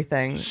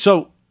everything.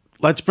 So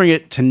let's bring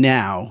it to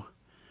now.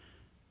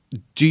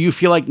 Do you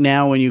feel like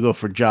now when you go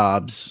for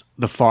jobs,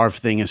 the Favre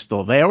thing is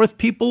still there with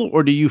people,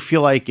 or do you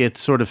feel like it's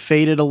sort of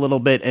faded a little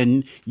bit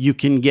and you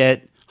can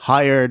get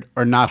hired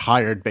or not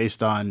hired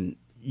based on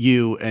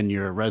you and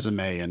your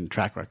resume and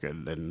track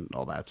record and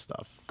all that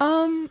stuff?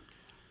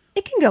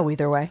 It can go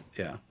either way.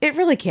 Yeah. It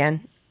really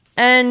can.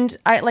 And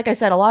like I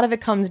said, a lot of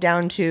it comes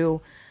down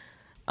to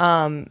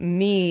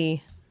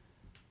me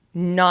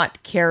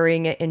not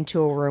carrying it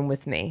into a room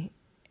with me.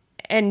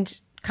 And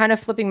kind of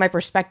flipping my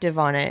perspective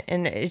on it.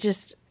 And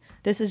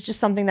this is just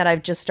something that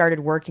I've just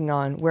started working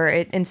on, where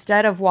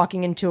instead of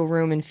walking into a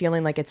room and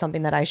feeling like it's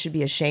something that I should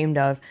be ashamed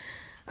of,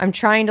 I'm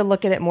trying to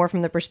look at it more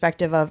from the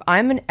perspective of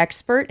I'm an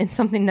expert in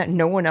something that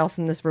no one else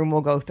in this room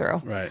will go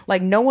through. Right.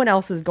 Like no one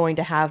else is going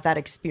to have that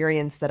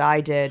experience that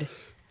I did,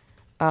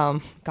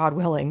 God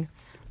willing.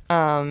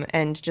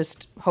 And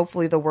just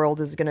hopefully the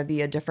world is going to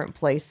be a different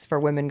place for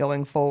women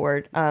going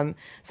forward.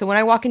 So when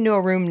I walk into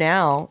a room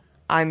now,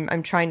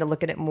 I'm trying to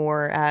look at it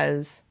more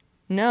as,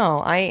 no,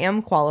 I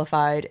am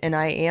qualified and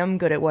I am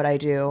good at what I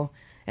do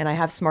and I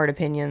have smart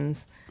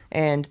opinions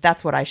and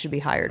that's what I should be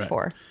hired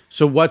for.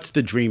 So what's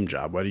the dream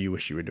job? What do you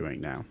wish you were doing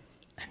now?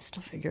 I'm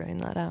still figuring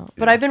that out.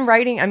 But I've been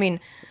writing. I mean,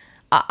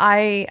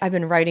 I've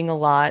been writing a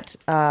lot.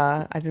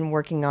 I've written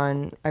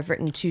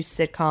 2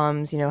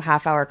 sitcoms,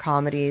 half-hour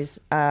comedies,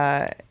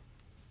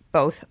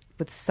 both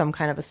with some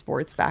kind of a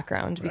sports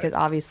background, because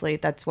obviously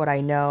that's what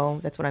I know.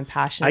 That's what I'm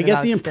passionate about. I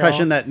get the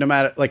impression that no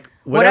matter, like,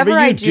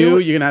 whatever you do,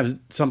 you're going to have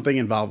something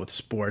involved with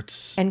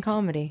sports. And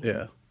comedy.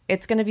 Yeah.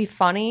 It's going to be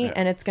funny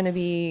and it's going to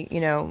be,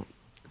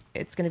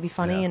 it's going to be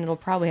funny and it'll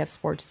probably have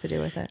sports to do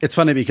with it. It's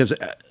funny because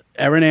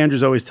Erin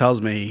Andrews always tells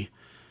me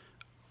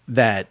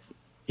that,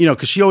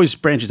 because she always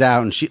branches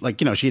out and she had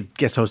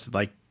guest hosted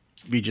like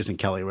Regis and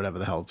Kelly or whatever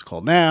the hell it's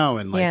called now,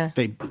 and like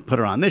they put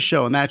her on this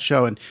show and that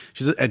show, and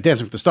she's at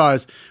Dancing with the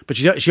Stars. But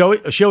she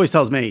always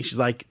tells me, she's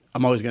like,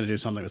 I'm always going to do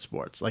something with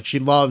sports. Like she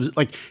loves,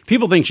 like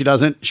people think she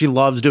doesn't. She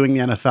loves doing the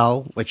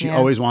NFL. Like she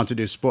always wants to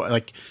do sport.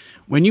 Like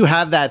when you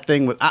have that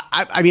thing with,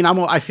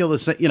 I feel the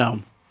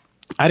same.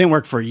 I didn't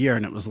work for a year,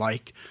 and it was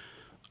like,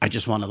 I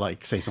just want to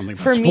like say something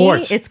about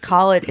sports. For me,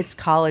 it's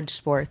college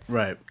sports.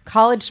 Right.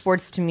 College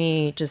sports to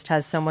me just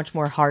has so much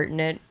more heart in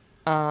it.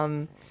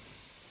 And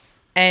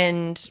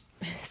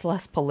it's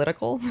less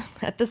political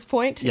at this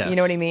point. Yes. You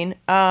know what I mean?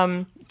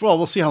 Well,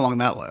 we'll see how long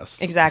that lasts.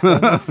 Exactly.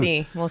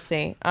 We'll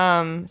see.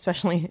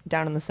 Especially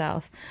down in the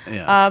South.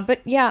 Yeah.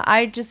 But yeah,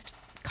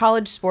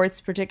 college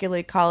sports,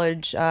 particularly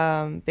college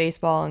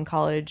baseball and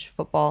college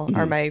football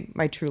are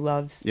my true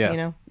loves.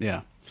 Yeah.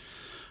 Yeah.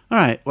 All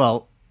right.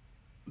 Well,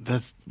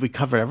 we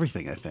covered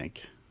everything, I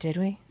think. Did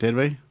we?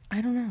 I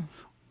don't know.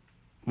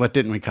 What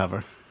didn't we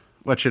cover?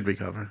 What should we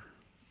cover?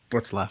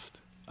 What's left?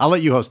 I'll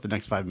let you host the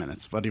next 5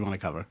 minutes. What do you want to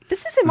cover?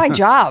 This isn't my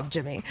job,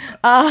 Jimmy.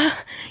 I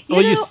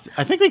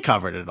think we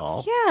covered it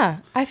all. Yeah,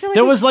 I feel like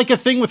there was like a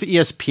thing with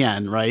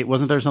ESPN, right?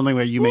 Wasn't there something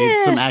where you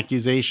made some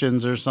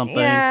accusations or something?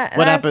 Yeah,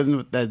 what happened?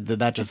 With that? Did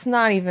that just? It's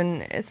not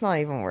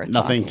even worth.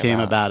 Nothing came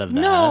about of that.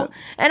 No,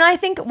 and I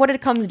think what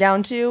it comes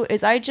down to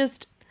is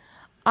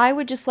I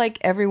would just like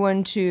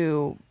everyone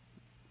to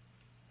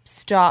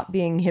stop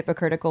being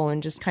hypocritical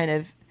and just kind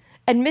of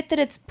admit that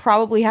it's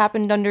probably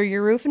happened under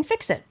your roof and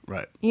fix it.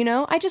 Right.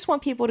 I just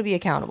want people to be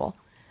accountable.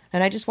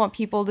 And I just want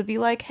people to be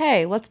like,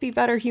 hey, let's be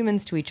better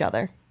humans to each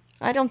other.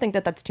 I don't think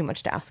that that's too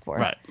much to ask for.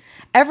 Right.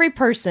 Every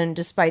person,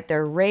 despite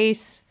their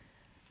race,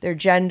 their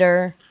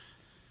gender,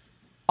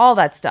 all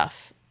that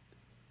stuff,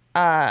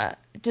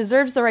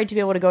 deserves the right to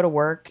be able to go to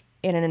work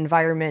in an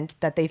environment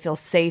that they feel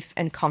safe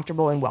and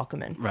comfortable and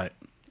welcome in. Right.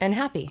 And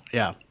happy.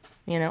 Yeah.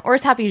 Or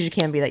as happy as you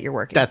can be that you're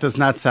working. That does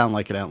not sound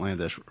like an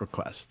outlandish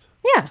request.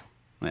 Yeah.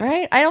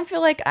 Right? I don't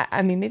feel like,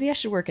 maybe I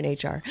should work in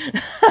HR.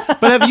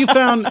 But have you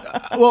found,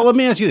 well, let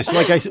me ask you this.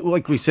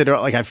 Like we said,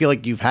 like I feel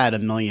like you've had a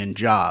million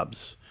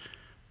jobs.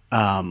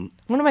 One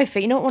of my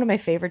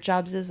favorite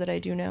jobs is that I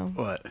do now?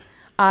 What?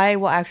 I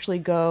will actually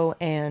go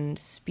and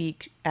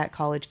speak at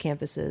college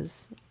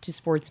campuses to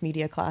sports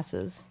media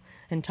classes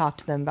and talk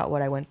to them about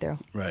what I went through.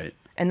 Right.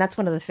 And that's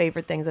one of the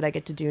favorite things that I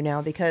get to do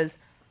now, because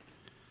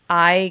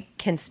I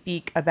can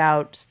speak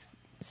about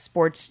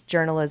sports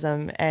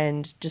journalism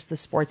and just the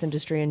sports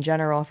industry in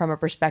general from a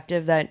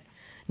perspective that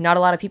not a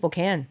lot of people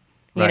can,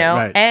 you know?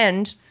 Right.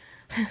 And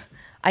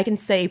I can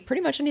say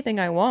pretty much anything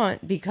I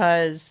want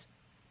because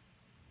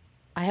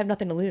I have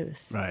nothing to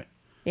lose. Right.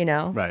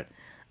 Right.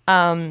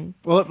 Well,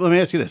 let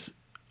me ask you this.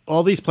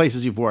 All these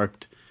places you've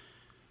worked,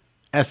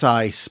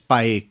 SI,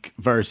 Spike,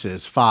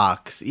 Versus,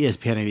 Fox,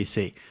 ESPN,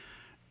 ABC,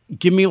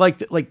 give me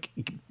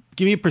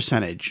give me a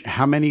percentage.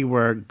 How many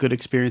were good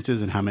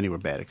experiences and how many were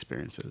bad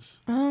experiences?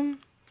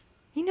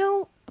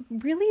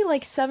 Really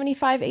like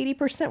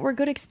 75-80% were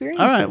good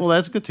experiences. All right. Well,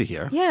 that's good to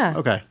hear. Yeah.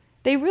 Okay.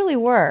 They really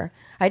were.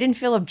 I didn't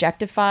feel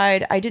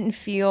objectified. I didn't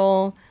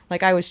feel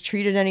like I was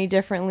treated any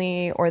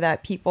differently, or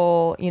that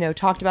people,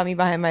 talked about me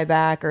behind my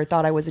back or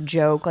thought I was a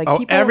joke.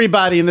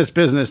 Everybody in this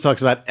business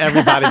talks about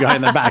everybody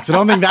behind their backs. I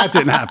don't think that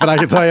didn't happen. I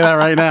can tell you that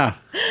right now.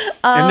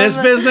 In this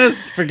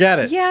business, forget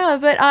it. Yeah,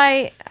 but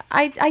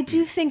I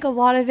do think a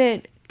lot of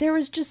it, there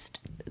was just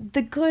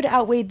the good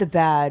outweighed the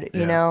bad,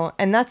 you know?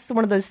 And that's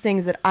one of those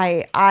things that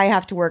I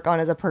have to work on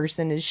as a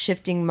person, is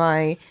shifting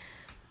my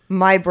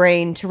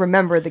brain to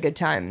remember the good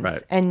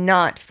times and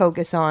not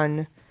focus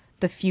on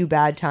the few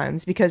bad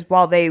times, because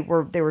while they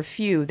were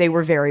few, they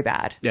were very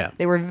bad. Yeah.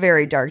 They were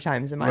very dark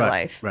times in my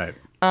life. Right.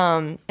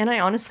 And I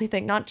honestly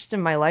think not just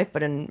in my life,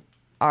 but in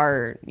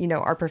our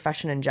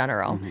profession in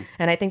general. Mm-hmm.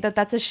 And I think that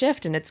that's a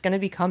shift, and it's going to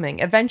be coming.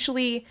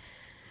 Eventually,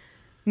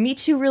 Me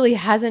Too really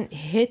hasn't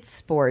hit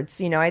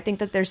sports. I think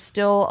that there's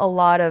still a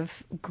lot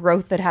of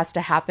growth that has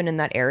to happen in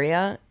that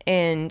area,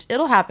 and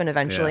it'll happen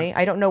eventually. Yeah.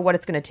 I don't know what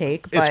it's going to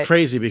take. But It's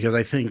crazy because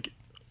I think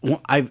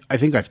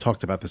I've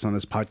talked about this on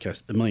this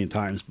podcast a million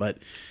times, but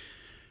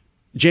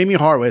Jamie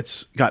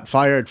Horowitz got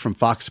fired from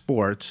Fox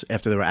Sports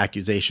after there were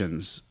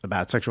accusations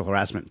about sexual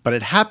harassment, but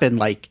it happened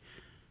like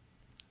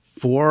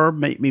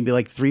maybe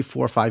like 3,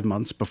 4, 5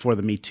 months before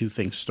the Me Too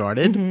thing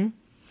started. Mm-hmm.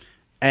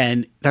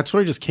 And that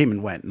story just came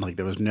and went. And like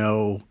there was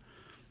no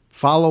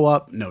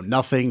follow-up,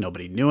 nothing.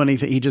 Nobody knew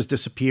anything. He just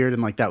disappeared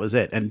and like that was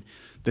it. And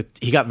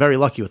he got very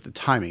lucky with the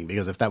timing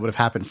because if that would have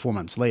happened 4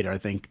 months later, I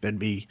think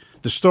the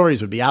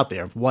stories would be out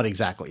there of what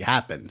exactly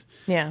happened.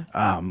 Yeah.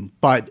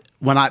 But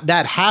when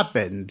that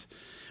happened,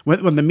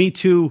 when the Me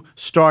Too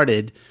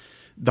started,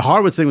 the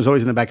Horowitz thing was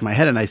always in the back of my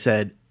head. And I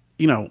said,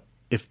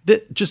 if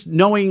just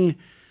knowing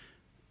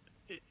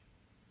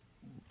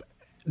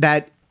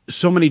that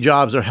so many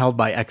jobs are held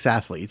by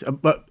ex-athletes.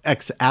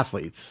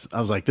 I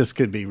was like, this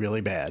could be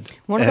really bad.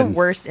 One of the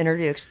worst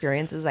interview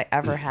experiences I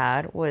ever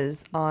had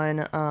was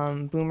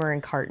on Boomer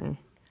and Carton.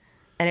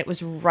 And it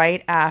was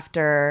right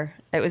after,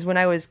 it was when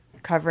I was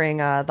covering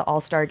the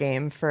All-Star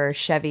game for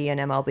Chevy and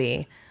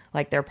MLB,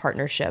 like their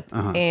partnership.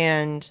 Uh-huh.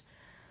 And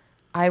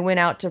I went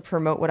out to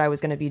promote what I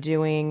was going to be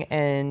doing,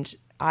 and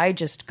I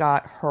just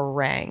got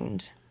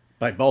harangued.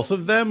 By both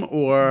of them,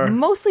 or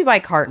mostly by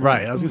Carton,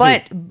 right? I was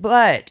gonna say.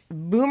 But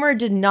Boomer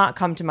did not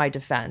come to my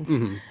defense,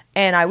 mm-hmm.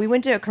 and we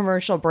went to a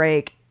commercial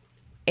break,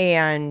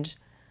 and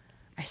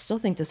I still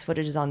think this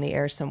footage is on the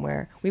air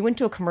somewhere. We went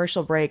to a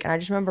commercial break, and I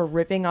just remember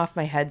ripping off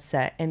my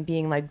headset and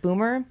being like,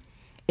 "Boomer,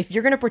 if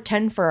you're gonna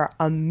pretend for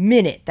a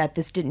minute that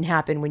this didn't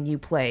happen when you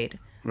played,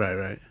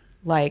 right,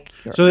 like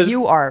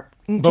you are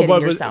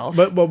kidding yourself."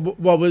 But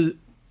what was?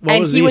 What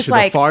and was he the was issue?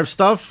 like, the Favre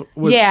stuff?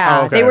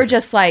 Yeah, they were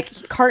just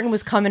like, Carton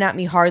was coming at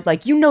me hard,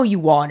 like, you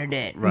wanted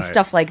it, and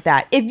stuff like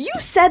that. If you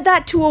said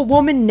that to a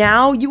woman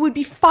now, you would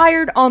be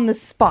fired on the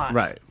spot.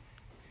 Right.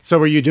 So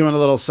were you doing a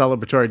little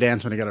celebratory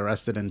dance when he got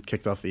arrested and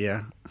kicked off the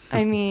air?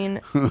 I mean,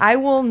 I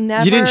will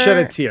never... You didn't shed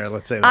a tear,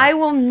 let's say that. I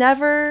will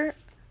never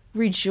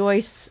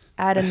rejoice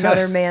at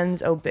another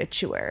man's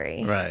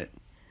obituary. Right.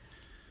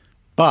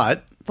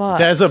 But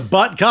there's a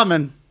but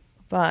coming.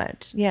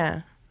 But,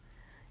 yeah.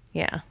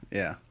 Yeah.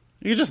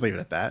 You can just leave it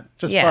at that.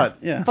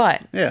 Yeah.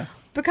 But. Yeah.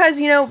 Because,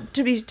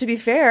 to be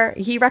fair,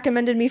 he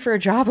recommended me for a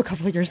job a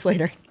couple of years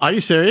later. Are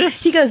you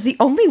serious? He goes, the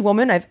only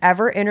woman I've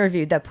ever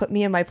interviewed that put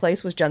me in my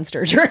place was Jen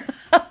Sturger.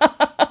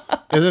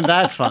 Isn't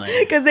that funny?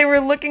 Because they were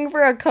looking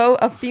for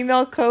a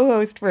female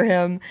co-host for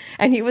him.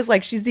 And he was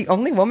like, she's the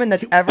only woman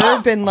that's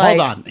ever been like...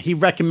 Hold on. He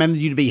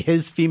recommended you to be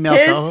his female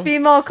co-host? His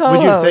female co-host.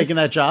 Would you have taken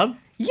that job?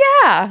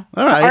 Yeah.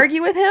 All right. To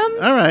argue with him?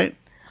 All right.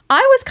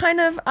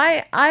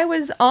 I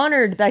was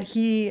honored that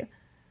he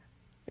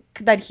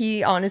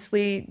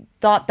honestly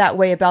thought that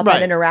way about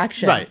that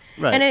interaction. Right.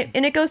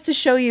 And it goes to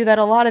show you that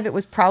a lot of it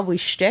was probably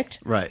shticked.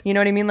 Right. You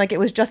know what I mean? Like it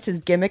was just his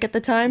gimmick at the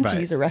time to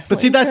use a wrestling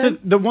But see, that's term.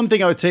 the one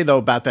thing I would say though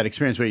about that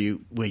experience where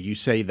you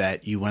say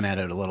that you went at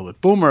it a little bit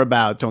Boomer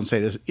about don't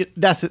say this.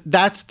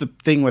 That's the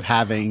thing with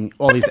having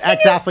all these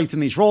ex-athletes in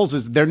these roles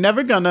is they're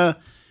never gonna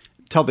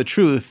tell the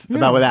truth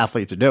about what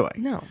athletes are doing.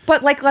 No.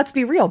 But let's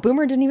be real.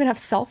 Boomer didn't even have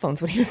cell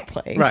phones when he was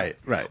playing. Right.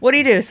 What do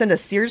you do? Send a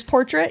Sears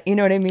portrait? You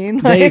know what I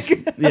mean?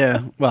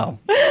 Yeah. Well,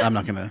 I'm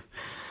not going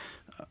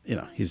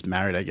to, he's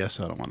married, I guess.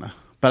 So I don't want to.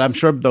 But I'm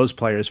sure those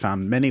players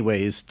found many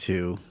ways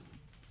to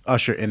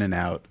usher in and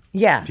out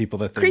people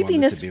that they wanted to be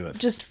with. Creepiness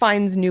just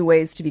finds new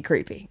ways to be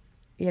creepy.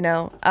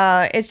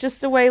 It's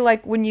just a way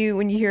like when you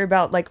hear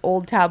about like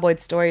old tabloid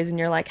stories and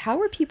you're like, how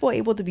were people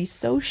able to be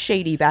so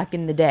shady back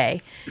in the day?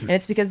 And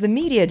it's because the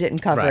media didn't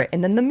cover it.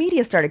 And then the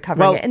media started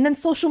covering it. And then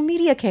social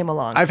media came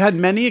along. I've had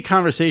many a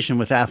conversation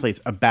with athletes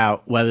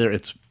about whether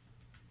it's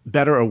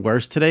better or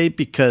worse today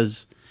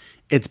because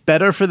it's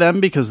better for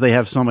them because they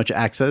have so much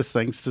access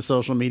thanks to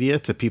social media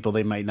to people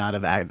they might not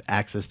have had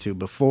access to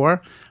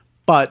before.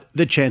 But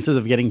the chances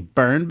of getting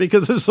burned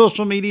because of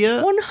social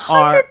media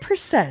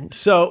 100%.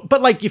 So,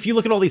 but like if you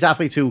look at all these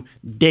athletes who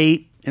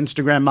date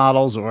Instagram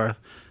models or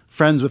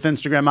friends with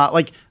Instagram models,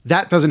 like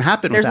that doesn't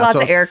happen. There's lots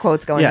of air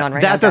quotes going on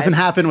right now. That doesn't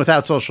happen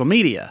without social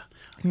media.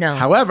 No.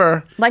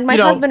 However, like my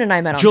husband and I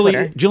met on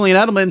Twitter. Julian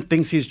Edelman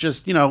thinks he's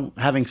just,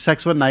 having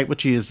sex one night,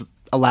 which he is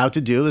allowed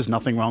to do. There's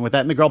nothing wrong with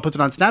that. And the girl puts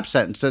it on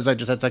Snapchat and says, I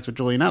just had sex with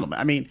Julian Edelman.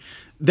 I mean,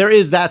 there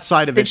is that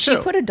side of it too. Did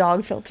she put a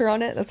dog filter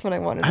on it? That's what I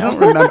wanted to know. I don't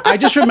remember. I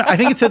just remember, I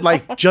think it said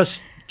like,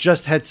 just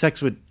had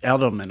sex with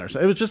Edelman or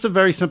something. It was just a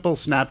very simple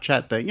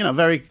Snapchat thing.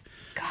 Very,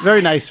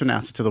 very nice to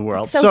announce it to the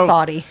world. It's so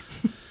thoughty.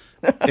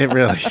 It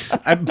really,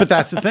 but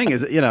that's the thing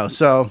is,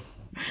 so.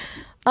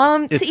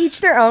 To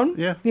each their own.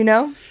 Yeah.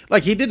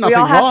 Like he did nothing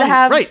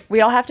wrong. Right. We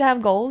all have to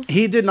have goals.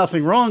 He did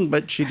nothing wrong,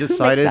 but she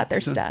decided. Who makes that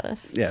their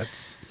status? Yeah.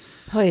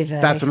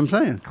 That's what I'm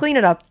saying. Clean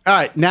it up. All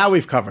right. Now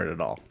we've covered it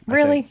all.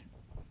 Really?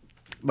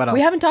 What else? We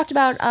haven't talked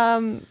about,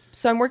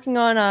 so I'm working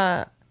on,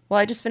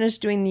 I just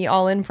finished doing the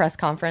All In press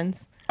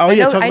conference. I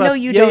know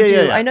you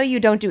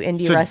don't do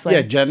indie wrestling.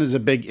 Yeah, Jen is a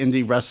big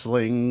indie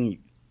wrestling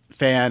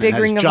fan. Big and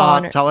has Ring of job.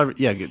 Honor. Tell every,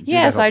 yeah, do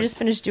Yeah, that so I whole just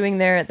finished doing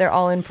their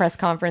all-in press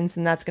conference,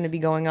 and that's going to be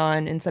going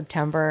on in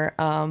September.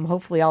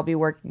 Hopefully, I'll be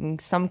working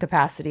some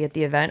capacity at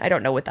the event. I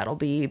don't know what that'll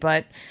be,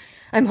 but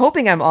I'm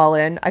hoping I'm all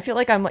in. I feel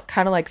like I'm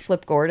kind of like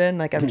Flip Gordon,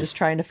 like I'm just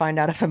trying to find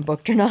out if I'm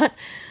booked or not.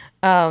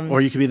 thing. Or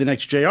you could be the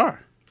next JR.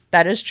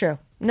 That is true.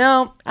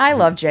 No, I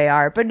love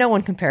JR, but no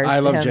one compares I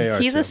to love him.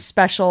 JR He's too. a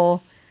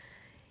special.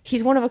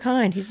 He's one of a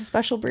kind. He's a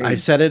special breed.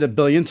 I've said it a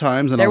billion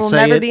times, and There I'll will say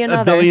never it be a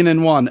another. billion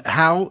and one.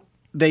 How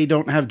they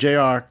don't have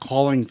JR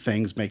calling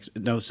things makes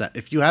no sense.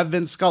 If you have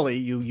Vince Scully,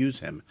 you use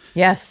him.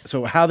 Yes.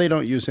 So how they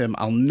don't use him,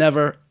 I'll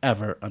never,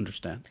 ever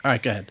understand. All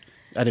right, go ahead.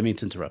 I didn't mean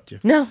to interrupt you.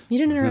 No, you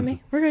didn't interrupt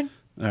me. We're good.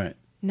 All right.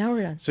 Now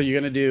we're done. So you're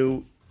going to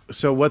do...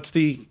 So what's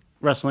the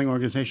wrestling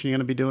organization you're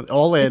going to be doing?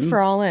 All In? It's for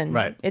All In.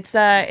 Right. It's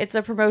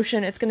a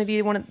promotion. It's going to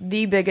be one of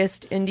the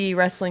biggest indie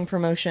wrestling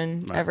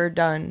promotion ever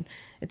done.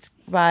 It's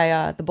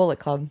by the Bullet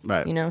Club.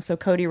 Right. You know, so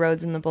Cody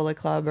Rhodes and the Bullet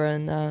Club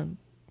and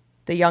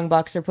the Young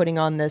Bucks are putting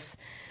on this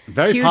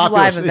Very huge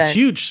popular. live event.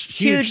 It's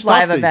huge stuff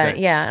live these event.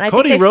 days. Yeah. And I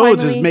Cody think they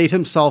Rhodes has finally- made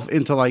himself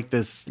into like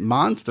this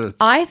monster.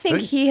 I think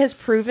thing. he has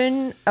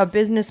proven a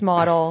business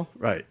model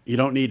Right. You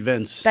don't need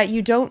Vince. that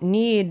you don't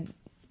need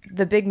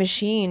the big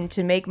machine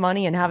to make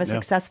money and have a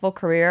successful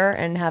career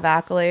and have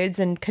accolades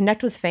and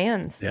connect with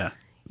fans. Yeah.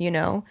 You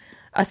know,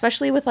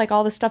 especially with like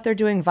all the stuff they're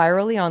doing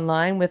virally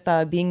online with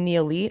being the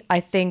elite. I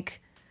think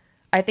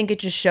it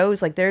just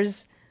shows like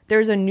there's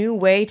a new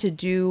way to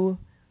do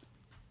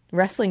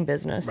wrestling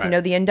business. Right. You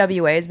know, the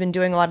NWA has been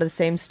doing a lot of the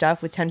same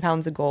stuff with 10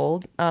 pounds of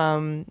gold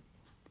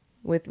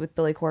with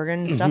Billy Corgan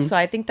and stuff. So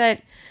I think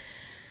that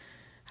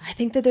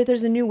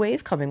there's a new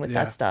wave coming with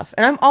that stuff.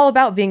 And I'm all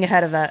about being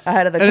ahead of the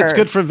And curve. it's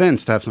good for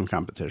Vince to have some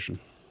competition.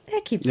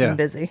 It keeps Yeah. him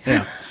busy.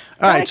 Yeah.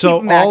 All right. keep So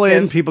him All In,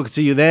 active. people can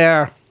see you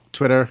there.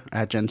 Twitter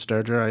at Jen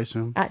Sturger, I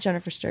assume. At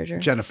Jennifer Sturger.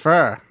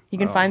 Jennifer. You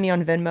can find me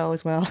on Venmo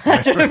as well.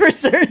 At Jennifer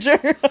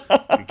Sturger.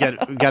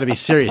 We got to be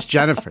serious.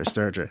 Jennifer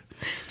Sturger.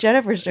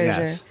 Jennifer Sturger.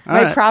 Yes. All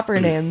My right. proper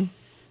name.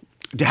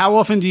 How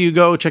often do you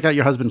go check out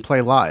your husband play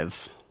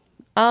live?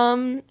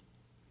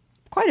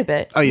 Quite a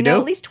bit. Oh, you do?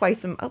 At least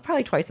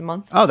probably twice a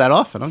month. Oh, that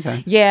often?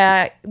 Okay.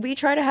 Yeah, we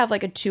try to have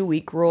like a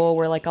 2-week rule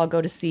where like I'll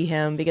go to see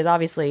him because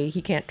obviously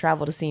he can't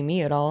travel to see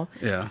me at all.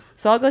 Yeah.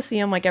 So I'll go see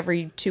him like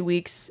every 2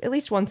 weeks, at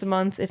least once a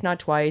month, if not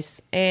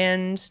twice.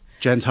 And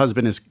Jen's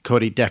husband is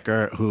Cody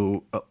Decker,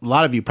 who a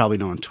lot of you probably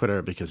know on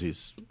Twitter because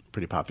he's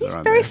pretty popular he's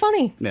on very there.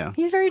 funny. Yeah.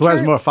 He's very Who has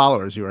charm- more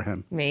followers, you or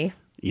him? Me.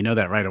 You know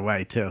that right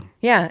away, too.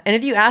 Yeah, and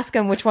if you ask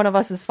him which one of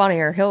us is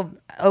funnier, he'll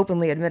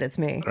openly admit it's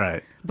me.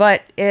 Right.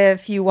 But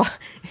if you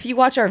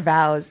watch our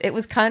vows, it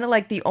was kind of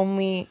like there's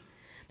only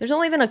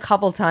been a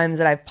couple times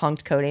that I've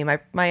punked Cody.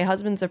 My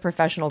husband's a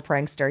professional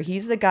prankster.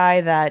 He's the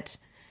guy that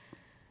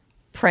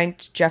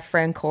pranked Jeff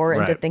Francoeur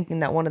into Right.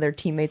 thinking that one of their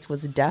teammates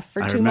was deaf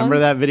for 2 I months. remember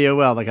that video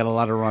well. They got a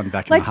lot of run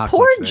back in Like the hot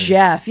poor Clips days.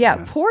 Jeff.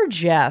 Yeah, poor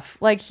Jeff.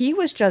 Like he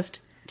was just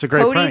It's a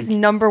great Cody's prank.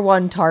 number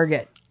one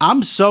target.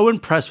 I'm so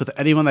impressed with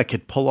anyone that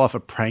could pull off a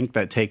prank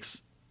that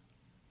takes,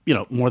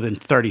 more than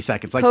 30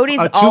 seconds. Like Cody's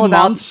 2 all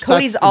about months.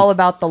 Cody's that's- all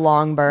about the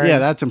long burn. Yeah,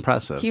 that's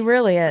impressive. He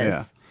really is.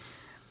 Yeah.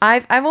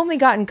 I've only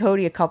gotten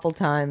Cody a couple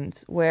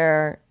times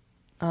where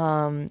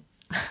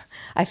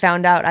I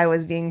found out I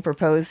was being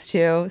proposed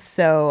to,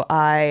 so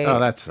Oh,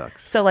 that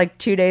sucks. so like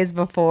 2 days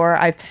before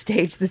I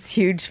staged this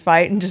huge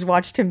fight and just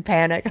watched him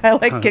panic.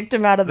 I kicked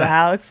him out of the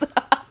house.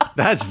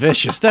 That's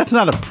vicious. That's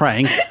not a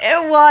prank.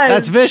 It was.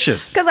 That's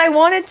vicious. Because I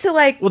wanted to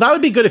Well, that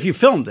would be good if you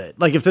filmed it.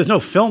 Like, if there's no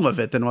film of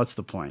it, then what's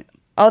the point?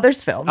 oh,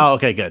 there's film. Oh,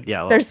 okay, good.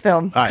 Yeah. well, There's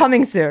film all right.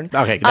 coming soon.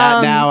 Okay,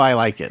 now I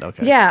like it.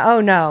 Okay. Yeah.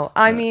 Oh no.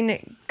 I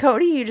mean,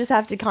 Cody, you just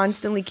have to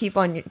constantly keep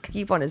on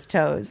his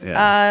toes.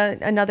 Yeah.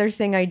 Another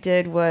thing I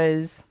did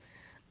was,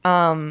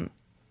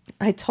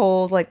 I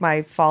told like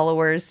my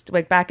followers,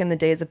 like back in the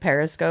days of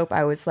Periscope,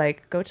 I was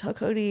like, "Go tell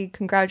Cody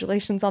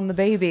congratulations on the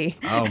baby."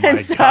 Oh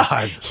And my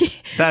God.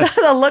 That's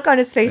the look on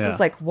his face Yeah. was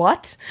like,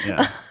 "What?"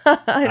 yeah.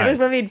 It was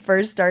when we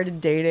first started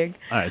dating.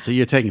 All right, so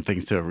you're taking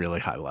things to a really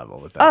high level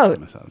with that Oh,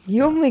 kind of stuff.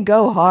 you only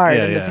go hard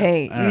Yeah, in the yeah.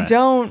 paint. All You right.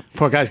 don't.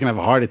 Poor guy's gonna have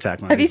a heart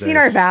attack. Have you seen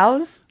our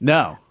vows?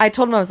 No. I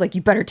told him, I was like,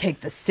 you better take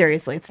this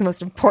seriously. It's the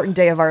most important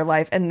day of our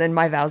life. And then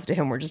my vows to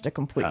him were just a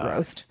complete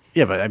roast.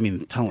 Yeah, but I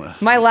mean, tell him.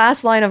 My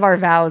last line of our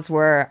vows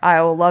were,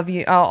 I will love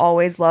you. I'll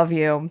always love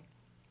you.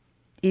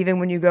 Even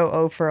when you go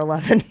 0 for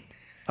 11.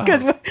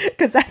 Because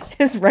that's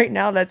his right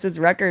now. That's his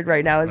record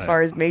right now as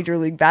far as major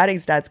league batting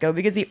stats go.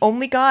 Because he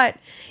only got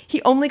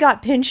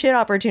pinch hit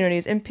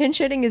opportunities. And pinch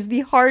hitting is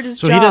the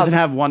hardest So job. he doesn't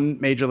have one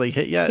major league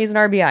hit yet? He's an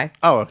RBI.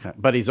 Oh, okay.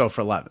 But he's 0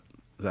 for 11.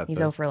 Is that He's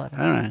 0 for 11.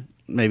 All right.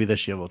 Maybe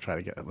this year we'll try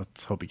to get.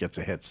 Let's hope he gets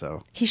a hit.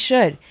 So He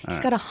should. He's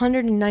got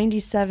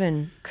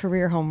 197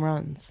 career home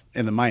runs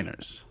in the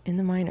minors. in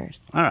the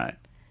minors. All right.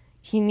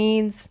 He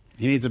needs...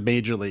 He needs a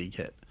major league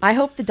hit. I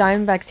hope the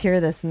Diamondbacks hear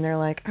this and they're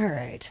like, all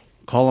right,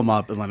 Call him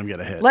up and let him get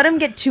a hit. let him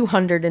get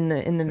 200 in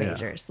the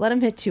majors. Let him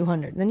hit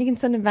 200. Then you can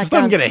send him back Just let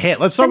down. him get a hit.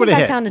 Let's start send with a him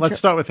back hit. down to Let's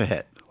start with a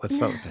hit. Let's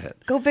start with the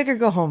hit. Go big or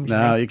go home, Jimmy.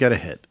 No, you got a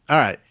hit. All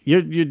right.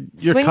 You're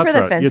Swing cutthroat. for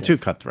the fences. You're too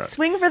cutthroat.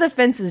 Swing for the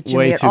fences, Jimmy,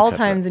 Way at too all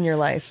cutthroat. times in your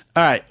life.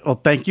 All right. Well,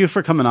 thank you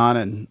for coming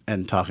on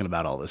and talking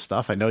about all this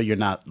stuff. I know you're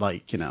not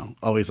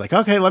always like,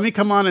 okay, let me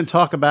come on and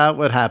talk about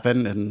what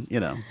happened. And,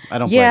 I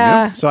don't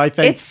blame you. So I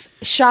think it's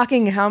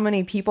shocking how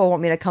many people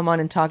want me to come on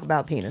and talk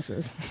about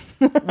penises.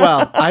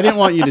 Well, I didn't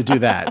want you to do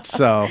that.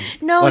 So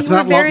No, let's you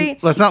were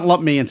let's not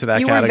lump me into that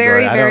You were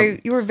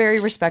category. you were very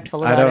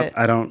respectful about it.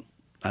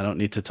 I don't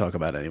need to talk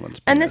about anyone's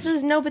penis. And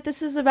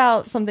this is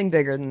about something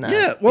bigger than that.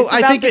 Yeah, well, it's I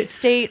about think the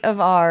state of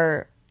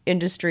our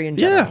industry in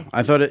general. Yeah,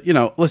 I thought it.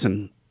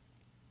 Listen,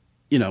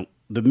 the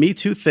Me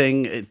Too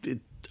thing.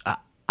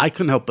 I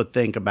couldn't help but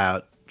think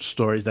about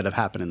stories that have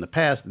happened in the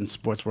past in the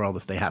sports world.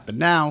 If they happen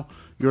now,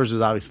 yours is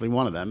obviously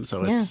one of them.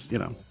 So it's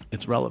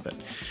it's relevant.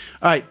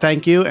 All right,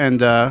 thank you, and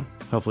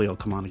hopefully you'll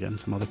come on again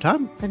some other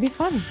time. That'd be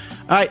fun.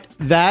 All right,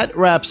 that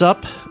wraps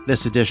up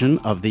this edition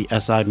of the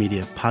SI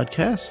Media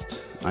Podcast.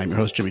 I'm your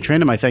host, Jimmy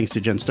Traina. My thanks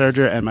to Jen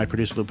Sturger and my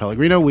producer, Lou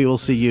Pellegrino. We will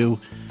see you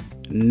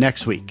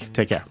next week.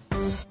 Take care.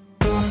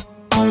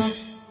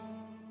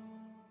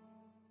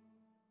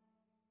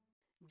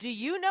 Do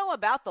you know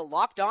about the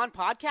Locked On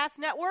Podcast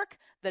Network?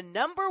 The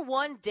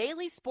 #1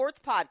 daily sports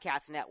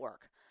podcast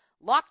network.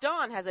 Locked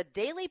On has a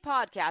daily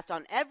podcast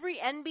on every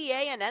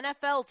NBA and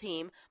NFL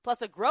team,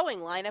 plus a growing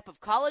lineup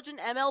of college and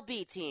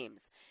MLB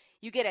teams.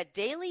 You get a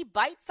daily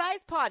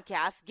bite-sized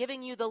podcast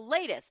giving you the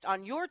latest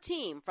on your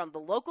team from the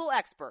local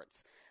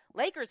experts.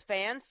 Lakers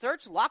fans,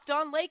 search Locked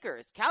On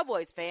Lakers.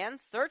 Cowboys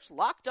fans, search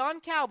Locked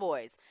On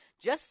Cowboys.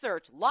 Just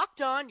search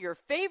Locked On your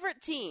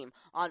favorite team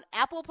on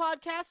Apple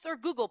Podcasts or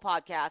Google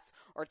Podcasts,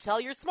 or tell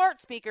your smart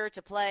speaker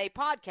to play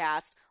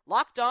podcast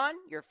Locked On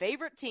your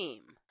favorite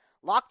team.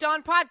 Locked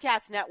On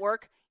Podcast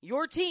Network,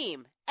 your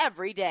team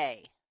every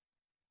day.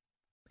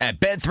 At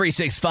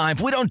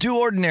Bet365, we don't do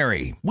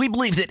ordinary. We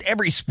believe that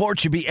every sport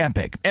should be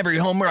epic. Every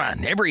home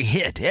run, every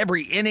hit,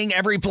 every inning,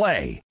 every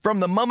play. From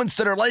the moments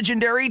that are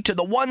legendary to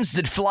the ones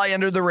that fly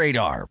under the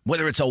radar.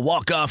 Whether it's a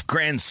walk-off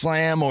grand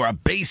slam or a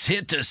base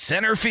hit to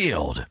center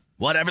field.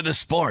 Whatever the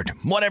sport,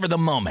 whatever the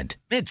moment.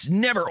 It's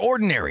never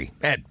ordinary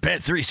at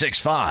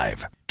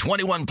Bet365.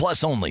 21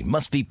 plus only.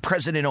 Must be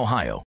present in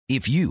Ohio.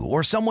 If you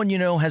or someone you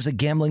know has a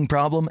gambling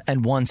problem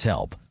and wants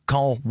help,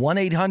 call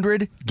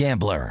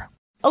 1-800-GAMBLER.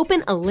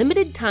 Open a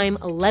limited-time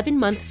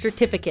 11-month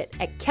certificate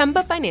at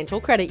Kemba Financial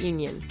Credit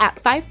Union. At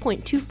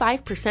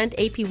 5.25%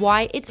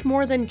 APY, it's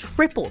more than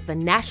triple the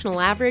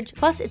national average,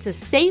 plus it's a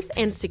safe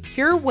and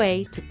secure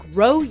way to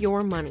grow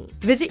your money.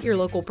 Visit your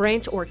local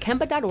branch or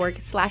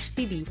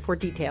kemba.org/cd for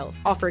details.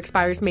 Offer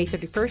expires May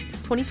 31st,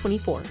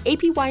 2024.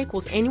 APY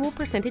equals annual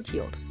percentage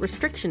yield.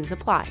 Restrictions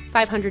apply.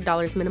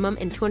 $500 minimum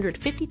and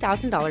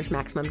 $250,000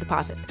 maximum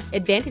deposit.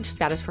 Advantage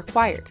status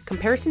required.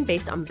 Comparison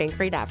based on bank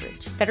rate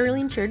average. Federally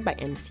insured by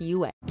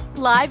NCUA.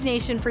 Live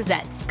Nation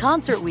presents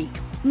Concert Week.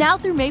 Now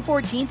through May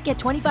 14th, get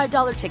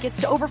 $25 tickets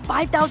to over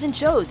 5,000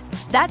 shows.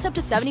 That's up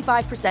to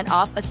 75%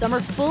 off a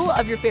summer full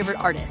of your favorite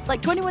artists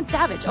like 21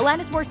 Savage,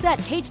 Alanis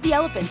Morissette, Cage the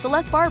Elephant,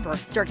 Celeste Barber,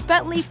 Dierks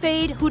Bentley,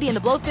 Fade, Hootie and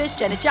the Blowfish,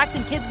 Janet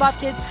Jackson, Kidz Bop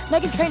Kids,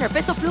 Meghan Trainor,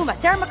 Peso Pluma,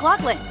 Sarah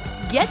McLachlan.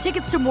 Get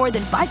tickets to more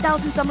than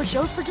 5,000 summer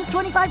shows for just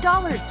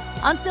 $25.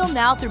 Until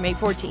now through May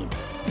 14th.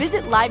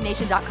 Visit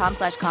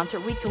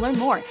LiveNation.com/Concert Week to learn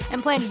more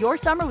and plan your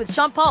summer with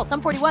Sean Paul,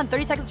 Sum 41,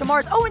 30 Seconds to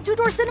Mars, and Two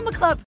Door Cinema Club.